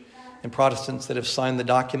church, and Protestants that have signed the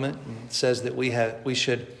document and says that we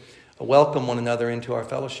should welcome one another into our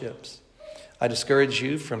fellowships. I discourage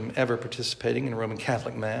you from ever participating in a Roman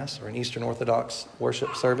Catholic Mass or an Eastern Orthodox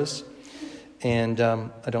worship service, and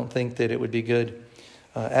I don't think that it would be good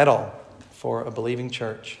at all for a believing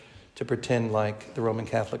church to pretend like the Roman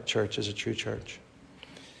Catholic Church is a true church.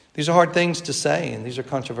 These are hard things to say, and these are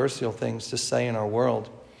controversial things to say in our world.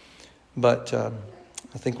 But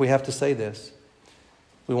I think we have to say this.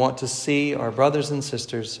 We want to see our brothers and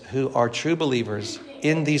sisters who are true believers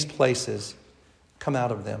in these places come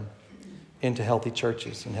out of them into healthy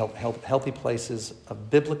churches and healthy places of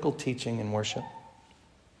biblical teaching and worship.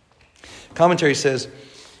 Commentary says,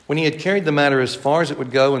 when he had carried the matter as far as it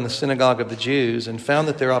would go in the synagogue of the Jews and found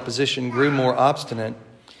that their opposition grew more obstinate,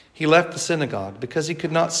 he left the synagogue because he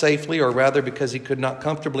could not safely, or rather because he could not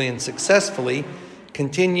comfortably and successfully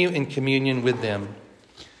continue in communion with them.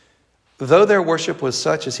 Though their worship was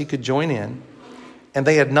such as he could join in, and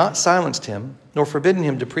they had not silenced him, nor forbidden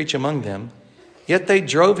him to preach among them, yet they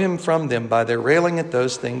drove him from them by their railing at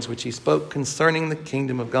those things which he spoke concerning the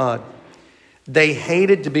kingdom of God. They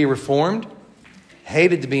hated to be reformed,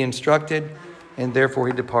 hated to be instructed, and therefore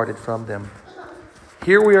he departed from them.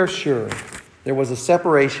 Here we are sure there was a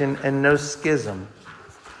separation and no schism,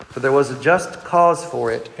 for there was a just cause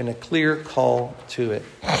for it and a clear call to it.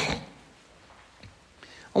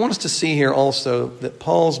 I want us to see here also that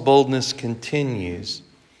Paul's boldness continues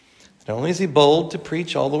Not only is he bold to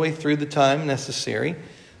preach all the way through the time necessary,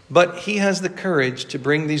 but he has the courage to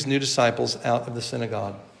bring these new disciples out of the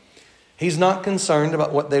synagogue. He's not concerned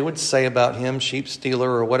about what they would say about him, sheep stealer,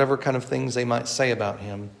 or whatever kind of things they might say about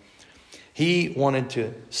him. He wanted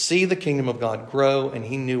to see the kingdom of God grow, and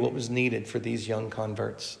he knew what was needed for these young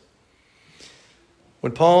converts.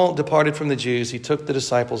 When Paul departed from the Jews, he took the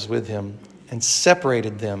disciples with him and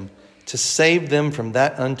separated them to save them from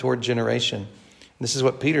that untoward generation. This is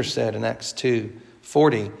what Peter said in Acts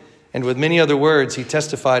 2:40. And with many other words, he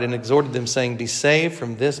testified and exhorted them, saying, "Be saved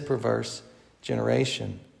from this perverse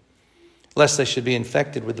generation, lest they should be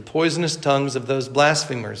infected with the poisonous tongues of those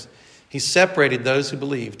blasphemers." He separated those who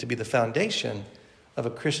believed to be the foundation of a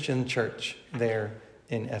Christian church there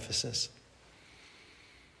in Ephesus.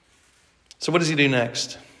 So what does he do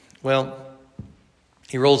next? Well,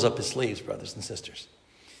 he rolls up his sleeves, brothers and sisters.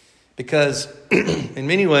 Because in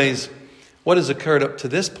many ways, what has occurred up to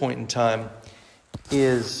this point in time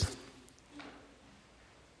is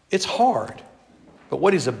it's hard. But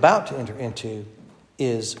what he's about to enter into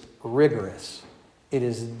is rigorous. It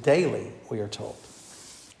is daily, we are told.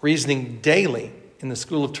 Reasoning daily in the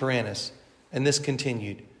school of Tyrannus. And this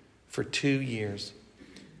continued for 2 years.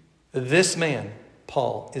 This man,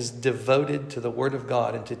 Paul, is devoted to the Word of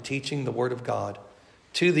God and to teaching the Word of God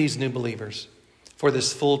to these new believers for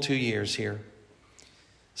this full 2 years here.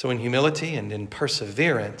 So in humility and in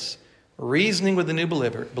perseverance, reasoning with the new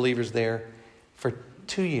believers there for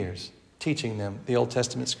 2 years, teaching them the Old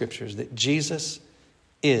Testament scriptures that Jesus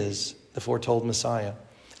is the foretold Messiah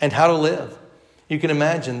and how to live. You can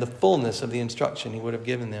imagine the fullness of the instruction he would have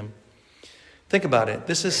given them. Think about it.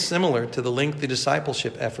 This is similar to the lengthy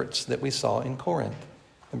discipleship efforts that we saw in Corinth.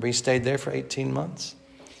 Remember, he stayed there for 18 months.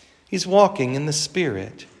 He's walking in the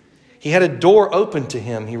Spirit. He had a door open to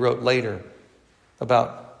him, he wrote later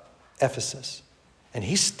about Ephesus. And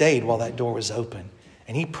he stayed while that door was open.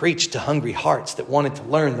 And he preached to hungry hearts that wanted to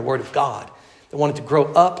learn the Word of God, that wanted to grow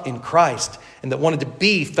up in Christ, and that wanted to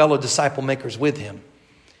be fellow disciple makers with him.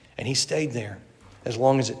 And he stayed there as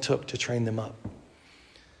long as it took to train them up.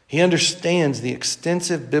 He understands the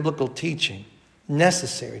extensive biblical teaching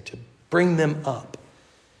necessary to bring them up,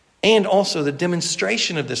 and also the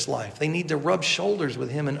demonstration of this life. They need to rub shoulders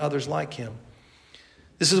with him and others like him.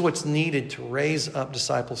 This is what's needed to raise up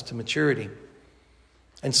disciples to maturity,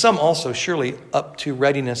 and some also surely up to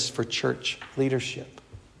readiness for church leadership.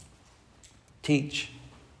 Teach,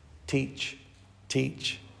 teach,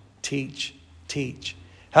 teach, teach, teach.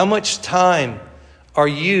 How much time are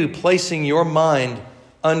you placing your mind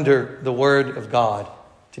under the Word of God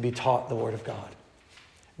to be taught the Word of God?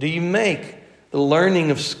 Do you make the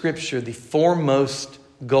learning of Scripture the foremost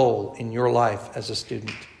goal in your life as a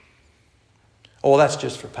student? Oh, that's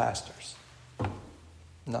just for pastors.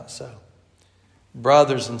 Not so.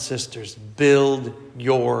 Brothers and sisters, build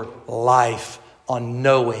your life on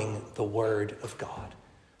knowing the Word of God.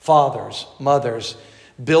 Fathers, mothers,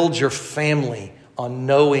 build your family on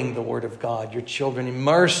knowing the Word of God. Your children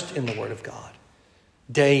immersed in the Word of God.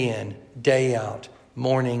 Day in, day out,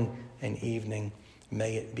 morning and evening.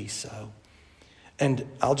 May it be so. And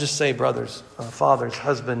I'll just say, brothers, fathers,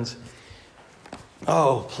 husbands,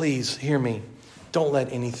 oh, please hear me. Don't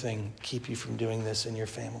let anything keep you from doing this in your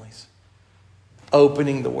families.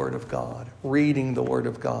 Opening the Word of God, reading the Word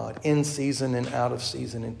of God, in season and out of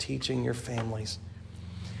season, and teaching your families.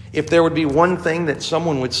 If there would be one thing that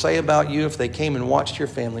someone would say about you if they came and watched your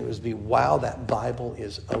family, it would be, wow, that Bible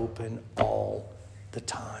is open all the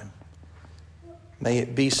time. May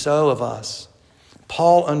it be so of us.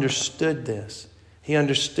 Paul understood this. He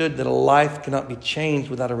understood that a life cannot be changed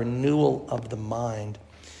without a renewal of the mind.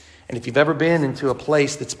 And if you've ever been into a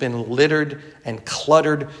place that's been littered and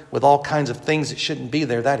cluttered with all kinds of things that shouldn't be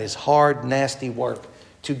there, that is hard, nasty work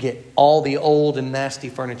to get all the old and nasty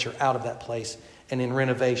furniture out of that place and in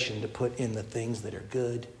renovation to put in the things that are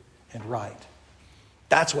good and right.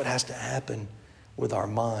 That's what has to happen with our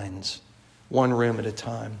minds. One room at a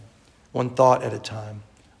time, one thought at a time,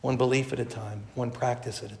 one belief at a time, one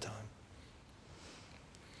practice at a time.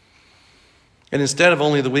 And instead of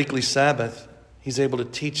only the weekly Sabbath, he's able to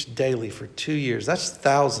teach daily for 2 years. That's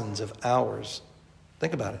thousands of hours.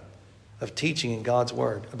 Think about it. Of teaching in God's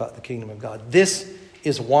Word about the kingdom of God. This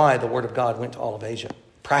is why the Word of God went to all of Asia.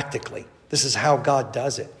 Practically. This is how God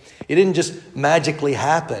does it. It didn't just magically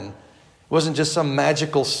happen. It wasn't just some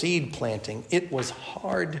magical seed planting. It was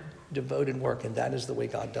hard, devoted work, and that is the way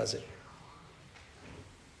God does it.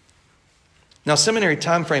 Now, seminary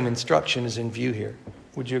time frame instruction is in view here.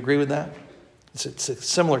 Would you agree with that? It's a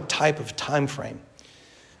similar type of time frame.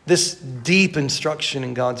 This deep instruction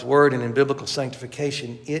in God's Word and in biblical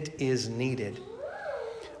sanctification, it is needed.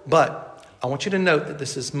 But I want you to note that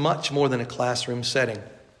this is much more than a classroom setting.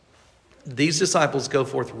 These disciples go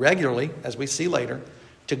forth regularly, as we see later,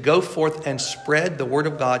 to go forth and spread the word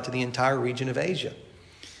of God to the entire region of Asia.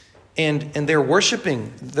 And they're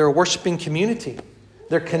worshiping. They're a worshiping community.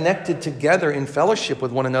 They're connected together in fellowship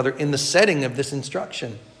with one another in the setting of this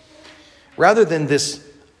instruction. Rather than this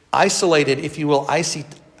isolated, if you will,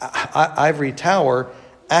 ivory tower,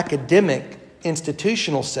 academic,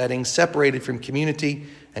 institutional setting separated from community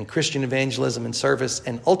and Christian evangelism and service,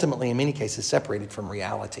 and ultimately, in many cases, separated from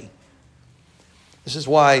reality. This is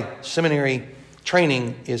why seminary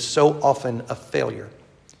training is so often a failure,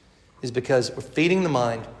 is because we're feeding the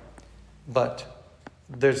mind, but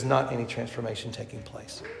there's not any transformation taking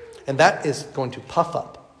place. And that is going to puff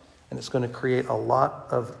up, and it's going to create a lot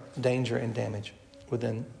of danger and damage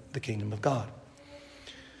within the kingdom of God.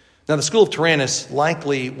 Now, the school of Tyrannus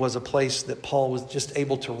likely was a place that Paul was just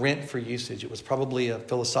able to rent for usage. It was probably a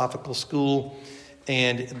philosophical school,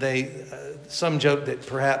 and some joke that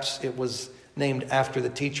perhaps it was named after the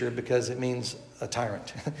teacher because it means a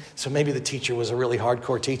tyrant. So maybe the teacher was a really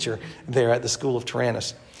hardcore teacher there at the school of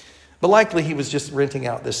Tyrannus. But likely he was just renting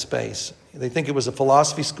out this space. They think it was a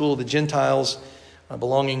philosophy school of the Gentiles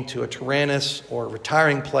belonging to a Tyrannus, or a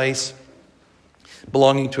retiring place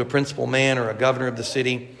belonging to a principal man or a governor of the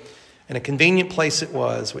city. And a convenient place it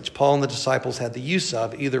was, which Paul and the disciples had the use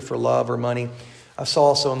of, either for love or money. I saw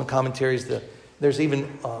also in the commentaries that there's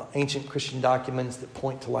even ancient Christian documents that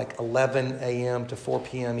point to like 11 a.m. to 4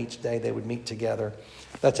 p.m. each day they would meet together.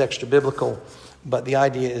 That's extra biblical, but the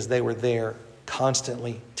idea is they were there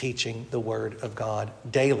constantly teaching the word of God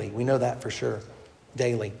daily. We know that for sure,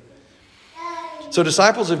 daily. So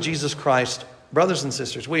disciples of Jesus Christ, brothers and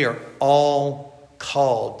sisters, we are all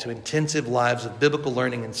called to intensive lives of biblical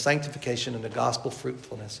learning and sanctification and the gospel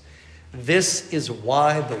fruitfulness. This is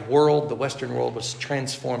why the Western world, was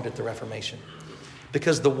transformed at the Reformation.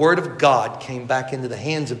 Because the word of God came back into the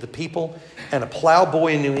hands of the people, and a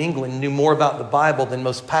plowboy in New England knew more about the Bible than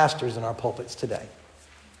most pastors in our pulpits today.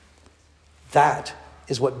 That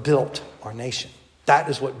is what built our nation. That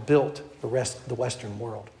is what built the rest of the Western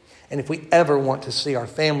world. And if we ever want to see our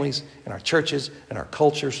families and our churches and our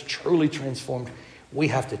cultures truly transformed, we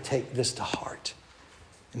have to take this to heart.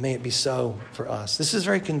 And may it be so for us. This is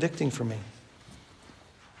very convicting for me.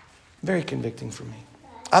 Very convicting for me.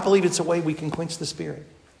 I believe it's a way we can quench the Spirit,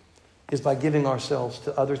 is by giving ourselves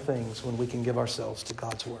to other things when we can give ourselves to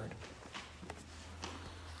God's Word.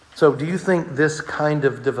 So do you think this kind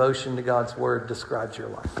of devotion to God's Word describes your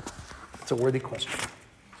life? It's a worthy question.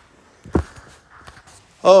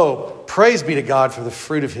 Oh, praise be to God for the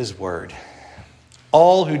fruit of His Word.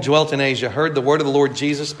 All who dwelt in Asia heard the word of the Lord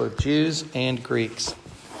Jesus, both Jews and Greeks.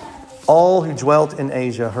 All who dwelt in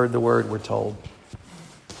Asia heard the word, we're told.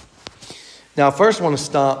 Now, I first want to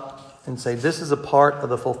stop and say this is a part of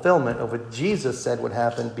the fulfillment of what Jesus said would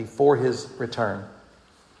happen before His return.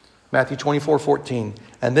 Matthew 24:14.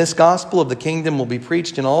 And this gospel of the kingdom will be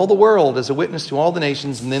preached in all the world as a witness to all the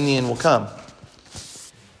nations, and then the end will come.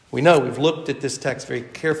 We know, we've looked at this text very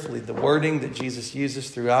carefully. The wording that Jesus uses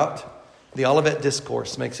throughout the Olivet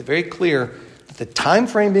Discourse makes it very clear that the time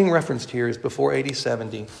frame being referenced here is before AD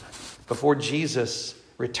 70, before Jesus'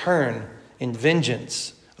 return in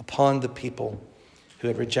vengeance upon the people who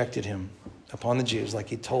had rejected Him, upon the Jews, like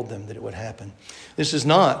He told them that it would happen. This is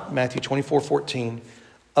not, Matthew 24:14,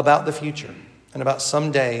 about the future and about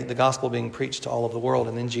someday the gospel being preached to all of the world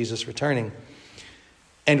and then Jesus returning.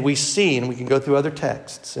 And we see, and we can go through other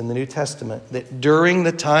texts in the New Testament, that during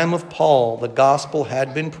the time of Paul, the gospel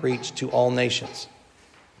had been preached to all nations.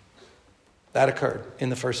 That occurred in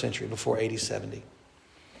the first century, before AD 70.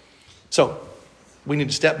 So, we need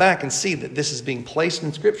to step back and see that this is being placed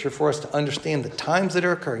in Scripture for us to understand the times that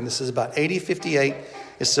are occurring. This is about AD 58.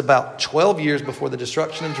 It's about 12 years before the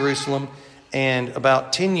destruction of Jerusalem and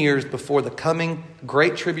about 10 years before the coming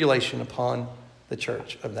great tribulation upon the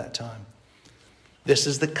church of that time. This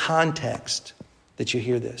is the context that you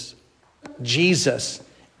hear this. Jesus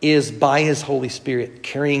is, by His Holy Spirit,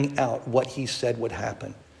 carrying out what He said would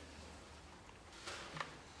happen.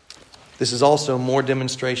 This is also more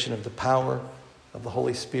demonstration of the power of the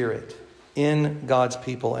Holy Spirit in God's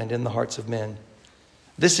people and in the hearts of men.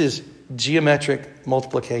 This is geometric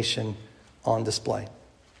multiplication on display.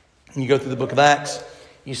 When you go through the book of Acts,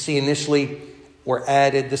 you see initially we're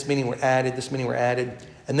added, this many were added, this many were added.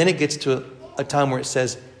 And then it gets to a time where it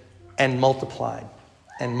says, and multiplied,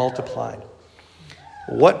 and multiplied.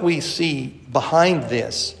 What we see behind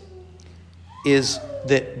this is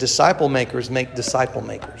that disciple makers make disciple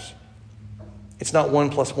makers. It's not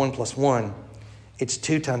 1 + 1 + 1. It's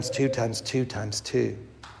 2 × 2 × 2 × 2.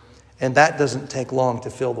 And that doesn't take long to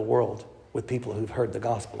fill the world with people who've heard the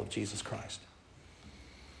gospel of Jesus Christ.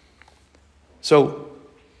 So,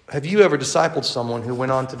 have you ever discipled someone who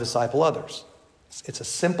went on to disciple others? It's a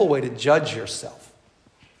simple way to judge yourself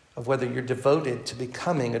of whether you're devoted to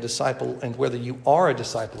becoming a disciple and whether you are a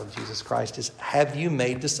disciple of Jesus Christ is, have you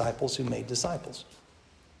made disciples who made disciples?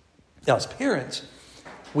 Now, as parents,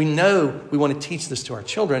 we know we want to teach this to our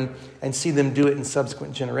children and see them do it in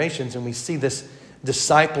subsequent generations. And we see this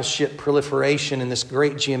discipleship proliferation and this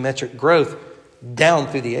great geometric growth down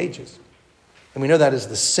through the ages. And we know that is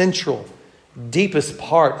the central, deepest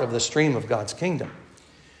part of the stream of God's kingdom.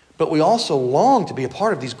 But we also long to be a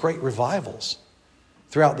part of these great revivals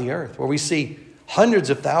throughout the earth, where we see hundreds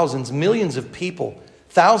of thousands, millions of people,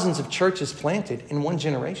 thousands of churches planted in one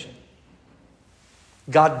generation.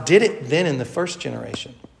 God did it then in the first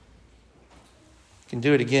generation. He can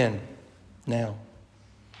do it again now.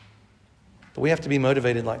 But we have to be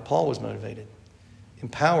motivated like Paul was motivated,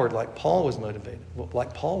 empowered like Paul was motivated,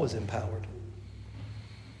 like Paul was empowered.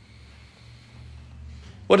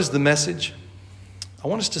 What is the message? I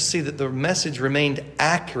want us to see that the message remained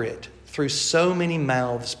accurate through so many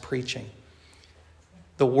mouths preaching.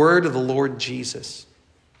 The word of the Lord Jesus,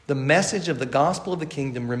 the message of the gospel of the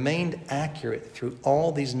kingdom remained accurate through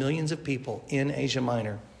all these millions of people in Asia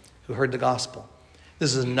Minor who heard the gospel.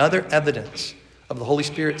 This is another evidence of the Holy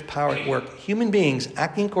Spirit's power at work. Human beings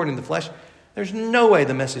acting according to the flesh, there's no way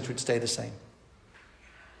the message would stay the same.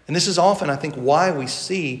 And this is often, I think, why we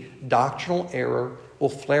see doctrinal error will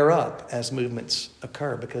flare up as movements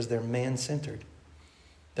occur, because they're man-centered.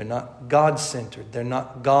 They're not God-centered. They're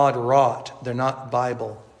not God-wrought. They're not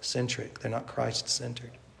Bible-centric. They're not Christ-centered.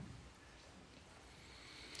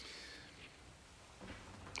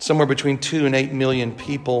 Somewhere between 2 and 8 million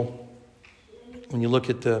people, when you look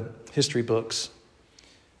at the history books,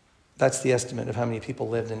 that's the estimate of how many people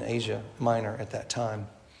lived in Asia Minor at that time.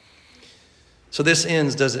 So this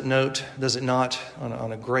ends, does it not,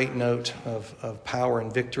 on a great note of power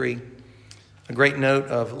and victory, a great note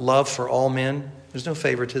of love for all men. There's no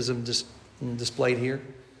favoritism displayed here.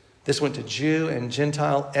 This went to Jew and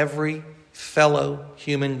Gentile, every fellow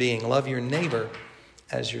human being. Love your neighbor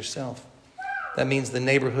as yourself. That means the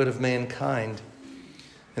neighborhood of mankind.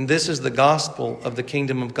 And this is the gospel of the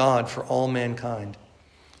kingdom of God for all mankind.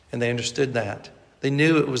 And they understood that. They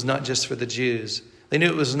knew it was not just for the Jews. They knew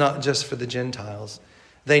it was not just for the Gentiles.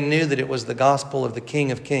 They knew that it was the gospel of the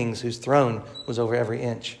King of Kings, whose throne was over every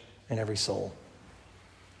inch and every soul.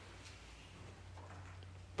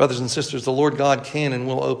 Brothers and sisters, the Lord God can and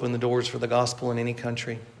will open the doors for the gospel in any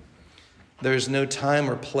country. There is no time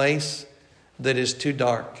or place that is too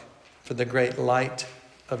dark for the great light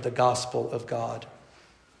of the gospel of God.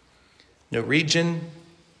 No region,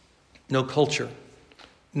 no culture,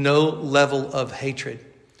 no level of hatred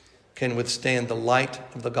can withstand the light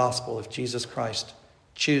of the gospel if Jesus Christ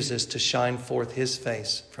chooses to shine forth his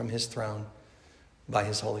face from his throne by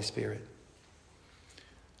his Holy Spirit.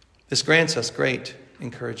 This grants us great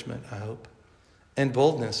encouragement, I hope, and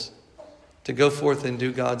boldness to go forth and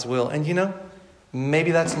do God's will. And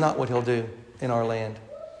maybe that's not what he'll do in our land,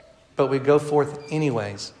 but we go forth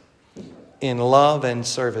anyways in love and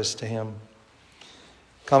service to him.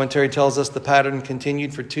 Commentary tells us the pattern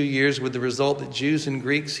continued for 2 years with the result that Jews and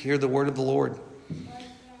Greeks hear the word of the Lord.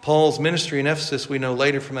 Paul's ministry in Ephesus, we know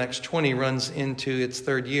later from Acts 20, runs into its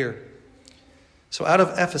 3rd year. So out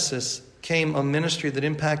of Ephesus came a ministry that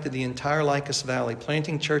impacted the entire Lycus Valley,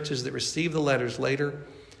 planting churches that received the letters later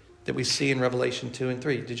that we see in Revelation 2 and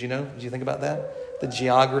 3. Did you know? Did you think about that? The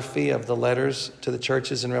geography of the letters to the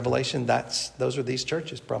churches in Revelation, those are these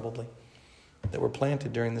churches probably that were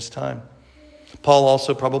planted during this time. Paul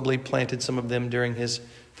also probably planted some of them during his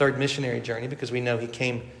 3rd missionary journey, because we know he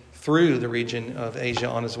came through the region of Asia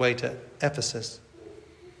on his way to Ephesus.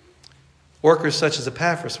 Workers such as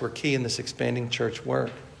Epaphras were key in this expanding church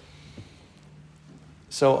work.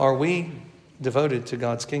 So are we devoted to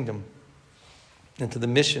God's kingdom and to the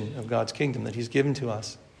mission of God's kingdom that he's given to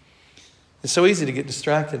us? It's so easy to get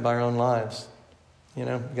distracted by our own lives. You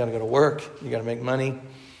got to go to work. You got to make money.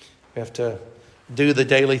 We have to do the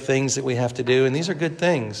daily things that we have to do. And these are good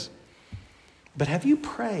things. But have you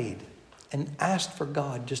prayed and asked for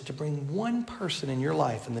God just to bring one person in your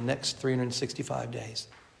life in the next 365 days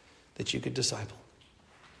that you could disciple?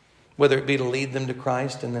 Whether it be to lead them to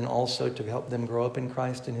Christ and then also to help them grow up in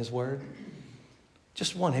Christ and his word.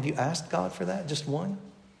 Just one. Have you asked God for that? Just one?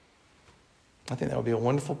 I think that would be a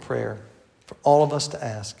wonderful prayer for all of us to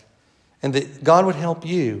ask. And that God would help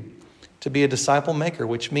you to be a disciple maker,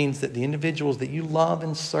 which means that the individuals that you love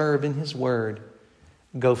and serve in his word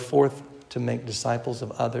go forth to make disciples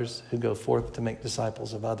of others, who go forth to make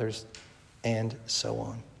disciples of others, and so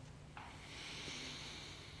on.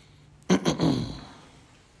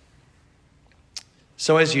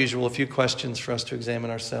 So as usual, a few questions for us to examine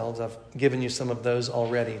ourselves. I've given you some of those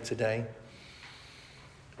already today.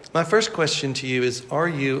 My first question to you is, are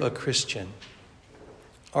you a Christian?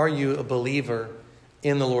 Are you a believer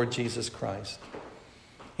in the Lord Jesus Christ?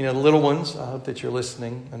 You know, the little ones, I hope that you're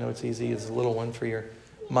listening. I know it's easy as a little one for your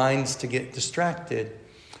minds to get distracted.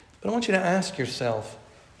 But I want you to ask yourself,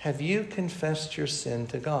 have you confessed your sin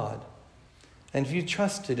to God? And have you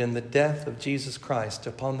trusted in the death of Jesus Christ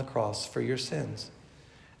upon the cross for your sins?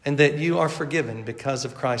 And that you are forgiven because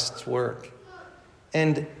of Christ's work?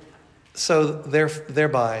 And so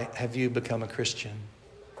thereby have you become a Christian?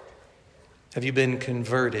 Have you been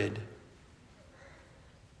converted?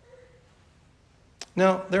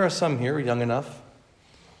 Now, there are some here young enough,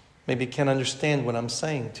 maybe can understand what I'm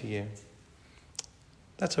saying to you.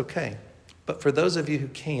 That's okay. But for those of you who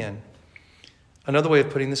can, another way of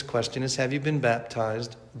putting this question is, have you been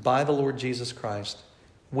baptized by the Lord Jesus Christ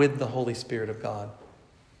with the Holy Spirit of God?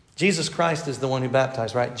 Jesus Christ is the one who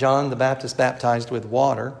baptized, right? John the Baptist baptized with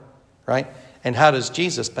water, right? And how does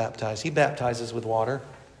Jesus baptize? He baptizes with water.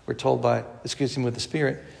 We're told with the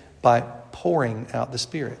Spirit, by pouring out the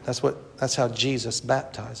Spirit. That's how Jesus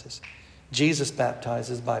baptizes. Jesus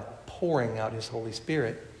baptizes by pouring out his Holy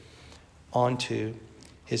Spirit onto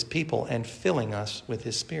his people and filling us with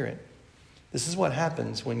his Spirit. This is what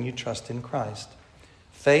happens when you trust in Christ.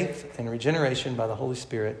 Faith and regeneration by the Holy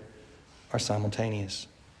Spirit are simultaneous.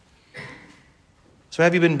 So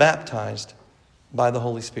have you been baptized by the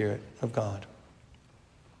Holy Spirit of God?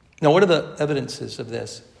 Now, what are the evidences of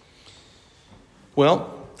this?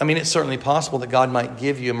 Well, it's certainly possible that God might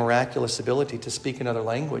give you a miraculous ability to speak another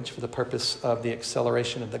language for the purpose of the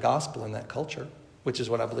acceleration of the gospel in that culture, which is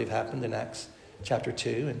what I believe happened in Acts chapter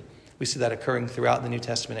 2. And we see that occurring throughout the New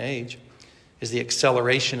Testament age, is the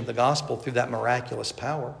acceleration of the gospel through that miraculous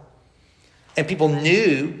power. And people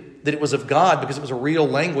knew that it was of God because it was a real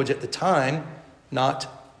language at the time, not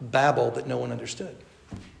babble that no one understood.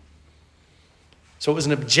 So it was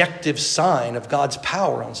an objective sign of God's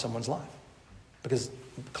power on someone's life, because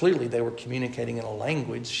clearly they were communicating in a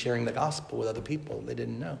language, sharing the gospel with other people they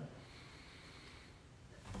didn't know.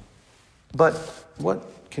 But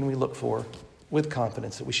what can we look for with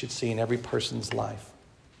confidence that we should see in every person's life?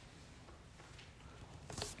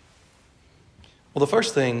 Well, the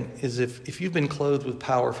first thing is, if you've been clothed with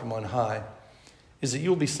power from on high, is that you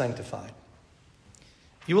will be sanctified.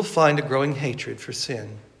 You will find a growing hatred for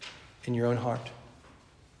sin in your own heart.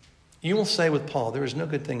 You will say with Paul, there is no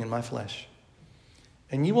good thing in my flesh.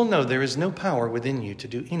 And you will know there is no power within you to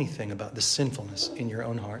do anything about the sinfulness in your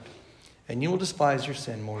own heart. And you will despise your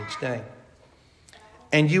sin more each day.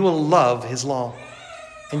 And you will love his law.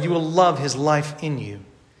 And you will love his life in you.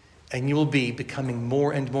 And you will be becoming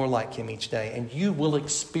more and more like him each day. And you will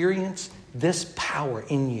experience this power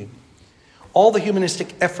in you. All the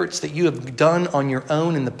humanistic efforts that you have done on your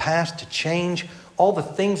own in the past to change, all the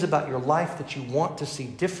things about your life that you want to see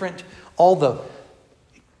different, all the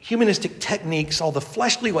humanistic techniques, all the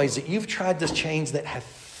fleshly ways that you've tried to change that have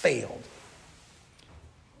failed,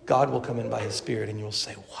 God will come in by his Spirit and you will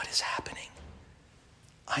say, what is happening?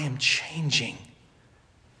 I am changing.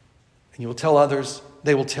 And you will tell others,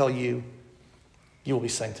 they will tell you, you will be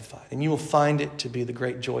sanctified. And you will find it to be the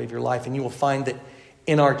great joy of your life. And you will find that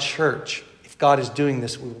in our church, if God is doing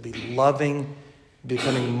this, we will be loving,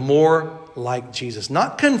 becoming more like Jesus.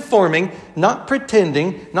 Not conforming, not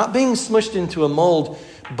pretending, not being smushed into a mold,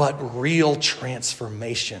 but real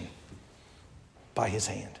transformation by his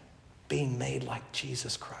hand. Being made like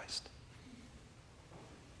Jesus Christ.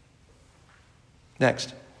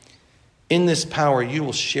 Next, in this power, you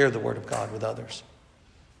will share the word of God with others.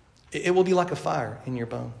 It will be like a fire in your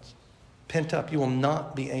bones. Pent up, you will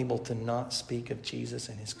not be able to not speak of Jesus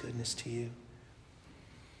and his goodness to you.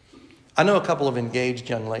 I know a couple of engaged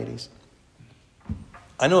young ladies.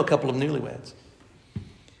 I know a couple of newlyweds.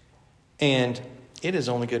 And it is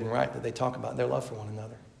only good and right that they talk about their love for one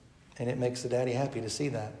another. And it makes the daddy happy to see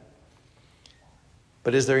that.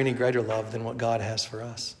 But is there any greater love than what God has for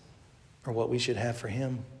us? Or what we should have for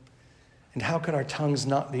him? And how could our tongues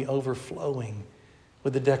not be overflowing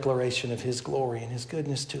with the declaration of his glory and his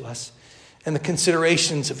goodness to us? And the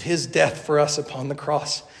considerations of his death for us upon the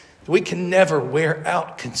cross. We can never wear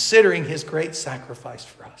out considering his great sacrifice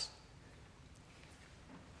for us.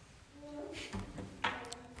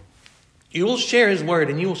 You will share his word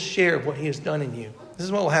and you will share what he has done in you. This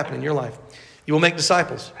is what will happen in your life. You will make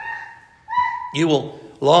disciples. You will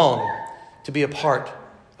long to be a part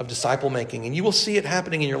of disciple making. And you will see it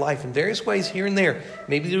happening in your life in various ways here and there.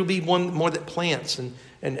 Maybe there will be one more that plants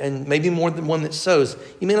and maybe more than one that sows.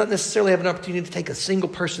 You may not necessarily have an opportunity to take a single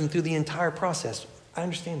person through the entire process. I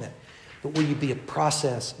understand that. But will you be a part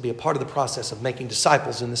of the process of making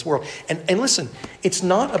disciples in this world? And listen, it's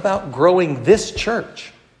not about growing this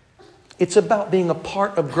church. It's about being a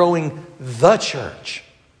part of growing the church.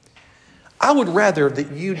 I would rather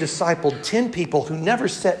that you discipled 10 people who never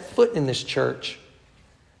set foot in this church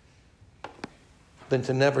than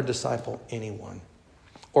to never disciple anyone.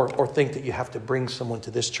 Or think that you have to bring someone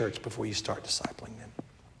to this church before you start discipling them.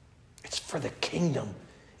 It's for the kingdom.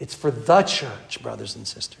 It's for the church, brothers and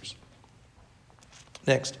sisters.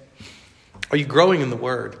 Next, are you growing in the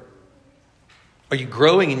Word? Are you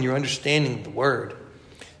growing in your understanding of the Word?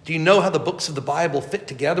 Do you know how the books of the Bible fit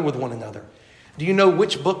together with one another? Do you know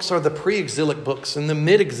which books are the pre-exilic books and the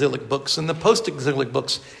mid-exilic books and the post-exilic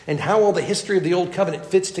books, and how all the history of the Old Covenant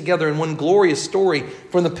fits together in one glorious story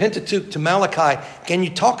from the Pentateuch to Malachi? Can you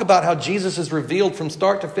talk about how Jesus is revealed from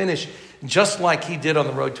start to finish, just like he did on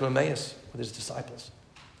the road to Emmaus with his disciples?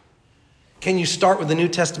 Can you start with the New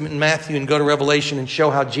Testament in Matthew and go to Revelation and show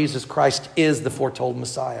how Jesus Christ is the foretold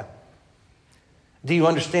Messiah? Do you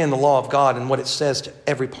understand the law of God and what it says to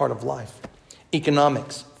every part of life?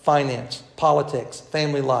 Economics, finance, politics,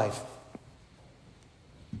 family life.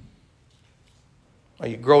 Are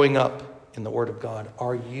you growing up in the Word of God?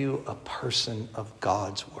 Are you a person of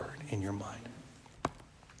God's Word in your mind?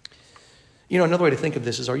 You know, another way to think of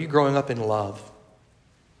this is, are you growing up in love?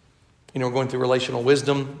 You know, we're going through relational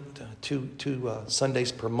wisdom, two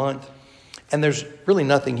Sundays per month. And there's really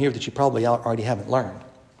nothing here that you probably already haven't learned.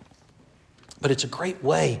 But it's a great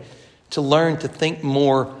way to learn to think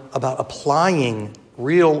more about applying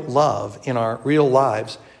real love in our real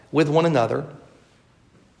lives with one another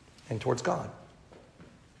and towards God.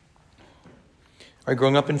 Are you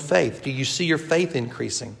growing up in faith? Do you see your faith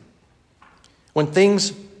increasing? When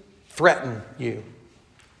things threaten you,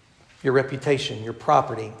 your reputation, your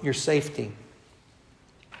property, your safety,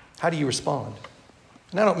 how do you respond?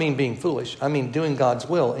 And I don't mean being foolish. I mean doing God's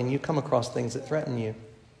will, and you come across things that threaten you.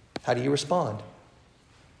 How do you respond?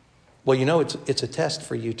 Well, you know, it's a test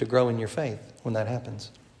for you to grow in your faith when that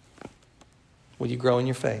happens. Will you grow in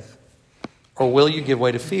your faith? Or will you give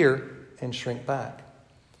way to fear and shrink back?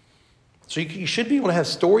 So you should be able to have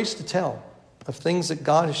stories to tell of things that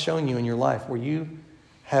God has shown you in your life where you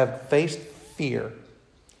have faced fear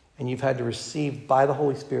and you've had to receive by the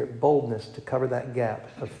Holy Spirit boldness to cover that gap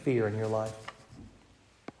of fear in your life.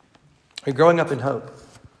 Are you growing up in hope?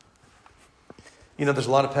 You know, there's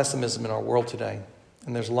a lot of pessimism in our world today,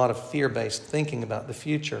 and there's a lot of fear-based thinking about the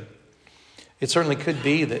future. It certainly could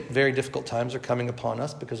be that very difficult times are coming upon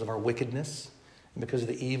us because of our wickedness and because of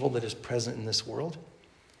the evil that is present in this world.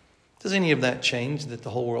 Does any of that change that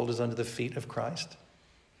the whole world is under the feet of Christ?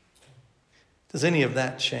 Does any of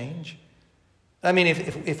that change? I mean,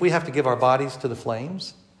 if we have to give our bodies to the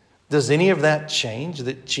flames, does any of that change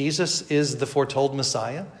that Jesus is the foretold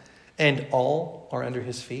Messiah and all are under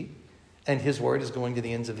his feet and his word is going to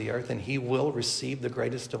the ends of the earth and he will receive the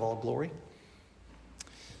greatest of all glory?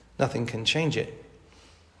 Nothing can change it.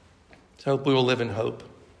 So I hope we will live in hope.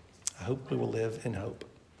 I hope we will live in hope.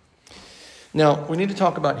 Now, we need to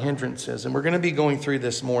talk about hindrances, and we're going to be going through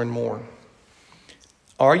this more and more.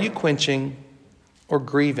 Are you quenching or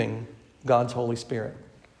grieving God's Holy Spirit?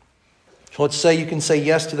 So let's say you can say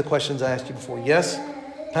yes to the questions I asked you before. Yes,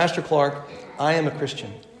 Pastor Clark, I am a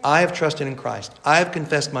Christian. I have trusted in Christ. I have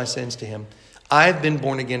confessed my sins to him. I have been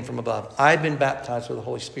born again from above. I have been baptized with the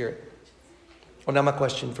Holy Spirit. Well, now my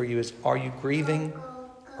question for you is, are you grieving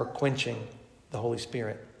or quenching the Holy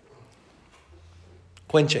Spirit?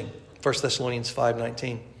 Quenching. 1 Thessalonians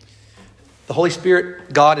 5:19. The Holy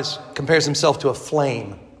Spirit, God compares himself to a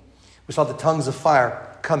flame. We saw the tongues of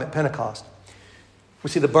fire come at Pentecost. We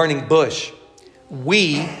see the burning bush.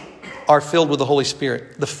 We are filled with the Holy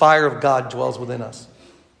Spirit. The fire of God dwells within us.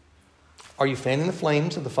 Are you fanning the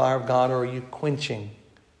flames of the fire of God, or are you quenching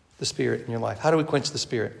the Spirit in your life? How do we quench the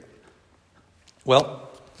Spirit? Well,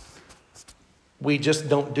 we just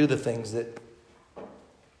don't do the things that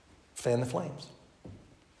fan the flames.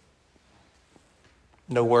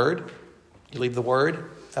 No word. You leave the word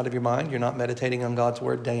out of your mind. You're not meditating on God's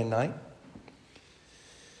word day and night.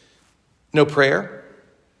 No prayer.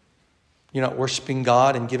 You're not worshiping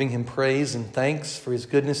God and giving him praise and thanks for his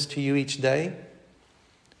goodness to you each day.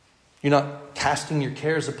 You're not casting your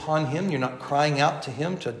cares upon him. You're not crying out to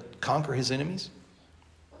him to conquer his enemies.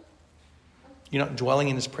 You're not dwelling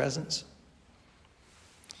in his presence.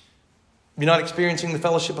 You're not experiencing the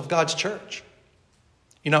fellowship of God's church.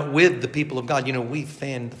 You're not with the people of God. We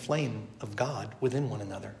fan the flame of God within one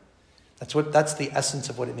another. That's the essence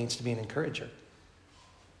of what it means to be an encourager.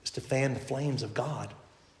 Is to fan the flames of God,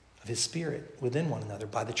 of his Spirit within one another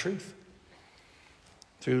by the truth.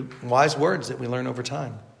 Through wise words that we learn over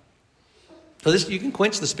time. So you can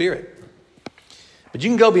quench the Spirit. But you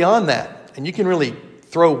can go beyond that. And you can really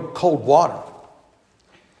throw cold water.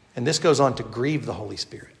 And this goes on to grieve the Holy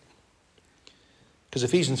Spirit. Because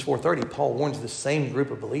Ephesians 4:30, Paul warns the same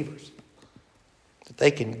group of believers that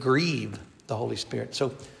they can grieve the Holy Spirit.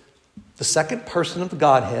 So the second person of the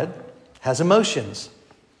Godhead has emotions.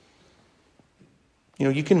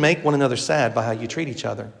 You can make one another sad by how you treat each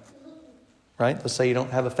other. Right? Let's say you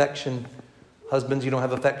don't have affection. Husbands, you don't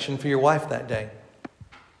have affection for your wife that day.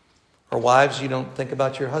 Or wives, you don't think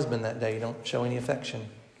about your husband that day. You don't show any affection.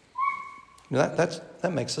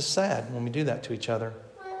 That makes us sad when we do that to each other.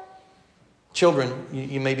 Children,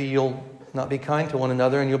 you'll not be kind to one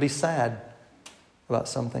another and you'll be sad about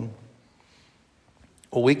something.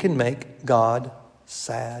 Well, we can make God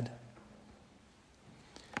sad.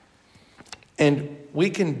 And we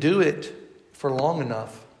can do it for long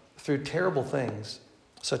enough through terrible things,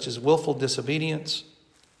 such as willful disobedience,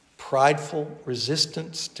 prideful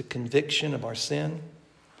resistance to conviction of our sin,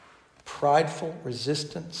 prideful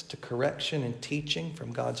resistance to correction and teaching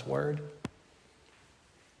from God's word,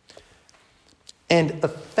 and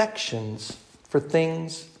affections for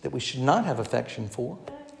things that we should not have affection for.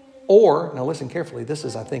 Or, now listen carefully, this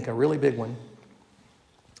is, I think, a really big one.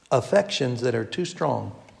 Affections that are too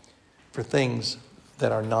strong for things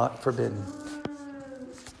that are not forbidden.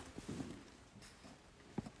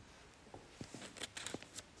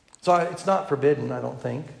 So it's not forbidden, I don't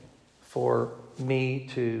think, for me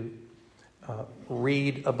to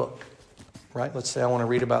read a book, right? Let's say I want to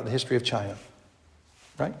read about the history of China,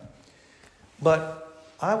 right? But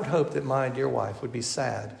I would hope that my dear wife would be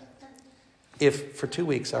sad if for 2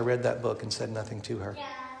 weeks I read that book and said nothing to her.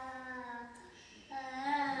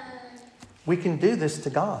 We can do this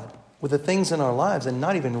to God with the things in our lives and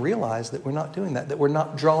not even realize that we're not doing that we're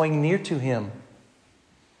not drawing near to him.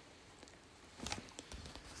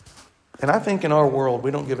 And I think in our world,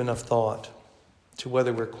 we don't give enough thought to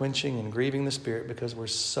whether we're quenching and grieving the Spirit because we're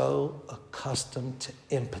so accustomed to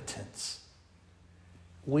impotence.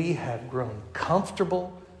 We have grown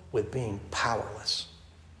comfortable with being powerless.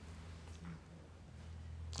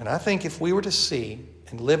 And I think if we were to see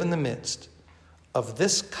and live in the midst of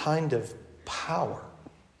this kind of power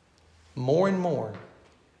more and more,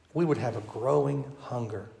 we would have a growing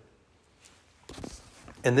hunger.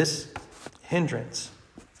 And this hindrance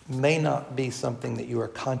may not be something that you are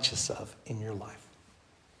conscious of in your life.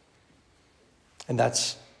 And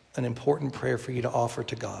that's an important prayer for you to offer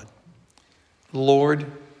to God.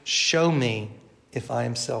 Lord, show me if I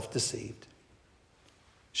am self-deceived.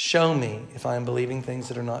 Show me if I am believing things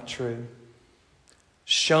that are not true.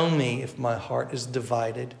 Show me if my heart is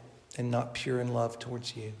divided and not pure in love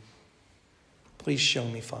towards you. Please show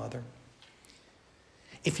me, Father.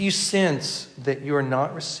 If you sense that you are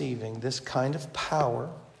not receiving this kind of power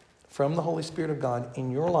from the Holy Spirit of God in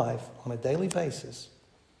your life on a daily basis,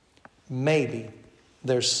 maybe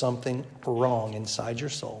there's something wrong inside your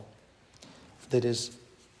soul that is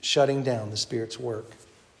shutting down the Spirit's work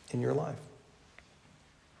in your life.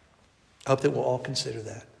 I hope that we'll all consider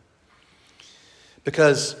that.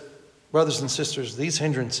 Because, brothers and sisters, these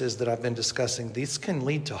hindrances that I've been discussing, these can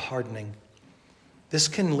lead to hardening. This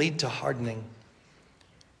can lead to hardening.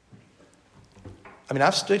 I mean,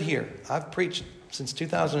 I've stood here. I've preached since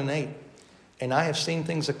 2008. And I have seen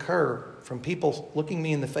things occur from people looking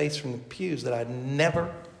me in the face from the pews that I'd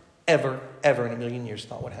never, ever, ever in a million years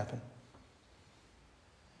thought would happen.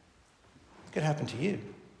 It could happen to you.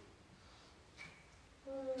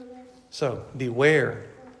 So beware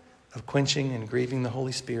of quenching and grieving the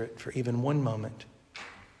Holy Spirit for even one moment.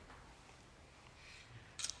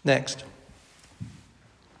 Next.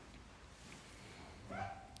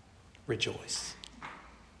 Rejoice.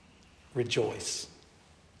 Rejoice.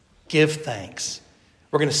 Give thanks.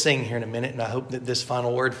 We're going to sing here in a minute, and I hope that this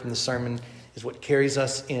final word from the sermon is what carries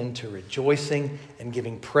us into rejoicing and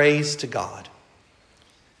giving praise to God.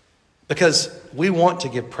 Because we want to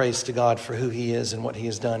give praise to God for who he is and what he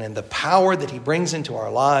has done and the power that he brings into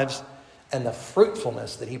our lives and the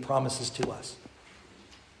fruitfulness that he promises to us.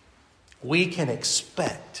 We can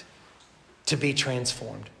expect to be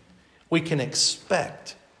transformed. We can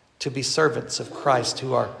expect to be servants of Christ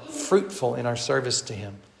who are fruitful in our service to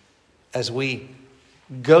him as we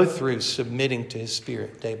go through submitting to his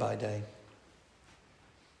Spirit day by day.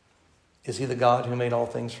 Is he the God who made all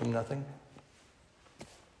things from nothing?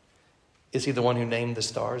 Is he the one who named the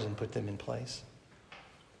stars and put them in place?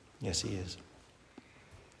 Yes, he is.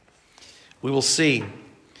 We will see,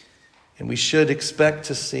 and we should expect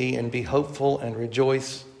to see and be hopeful and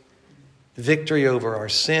rejoice, victory over our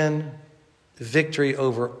sin, victory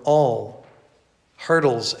over all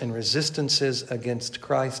hurdles and resistances against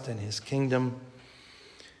Christ and his kingdom.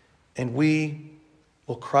 And we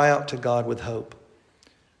will cry out to God with hope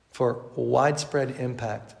for widespread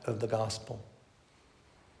impact of the gospel.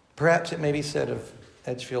 Perhaps it may be said of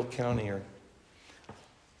Edgefield County or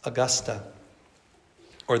Augusta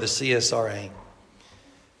or the CSRA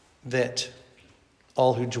that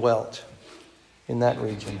all who dwelt in that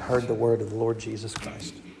region heard the word of the Lord Jesus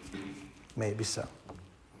Christ. May it be so.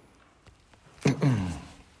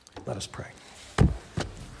 Let us pray.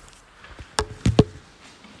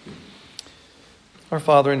 Our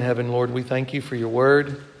Father in heaven, Lord, we thank you for your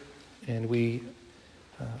word, and we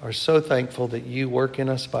are so thankful that you work in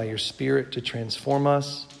us by your Spirit to transform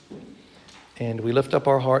us. And we lift up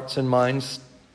our hearts and minds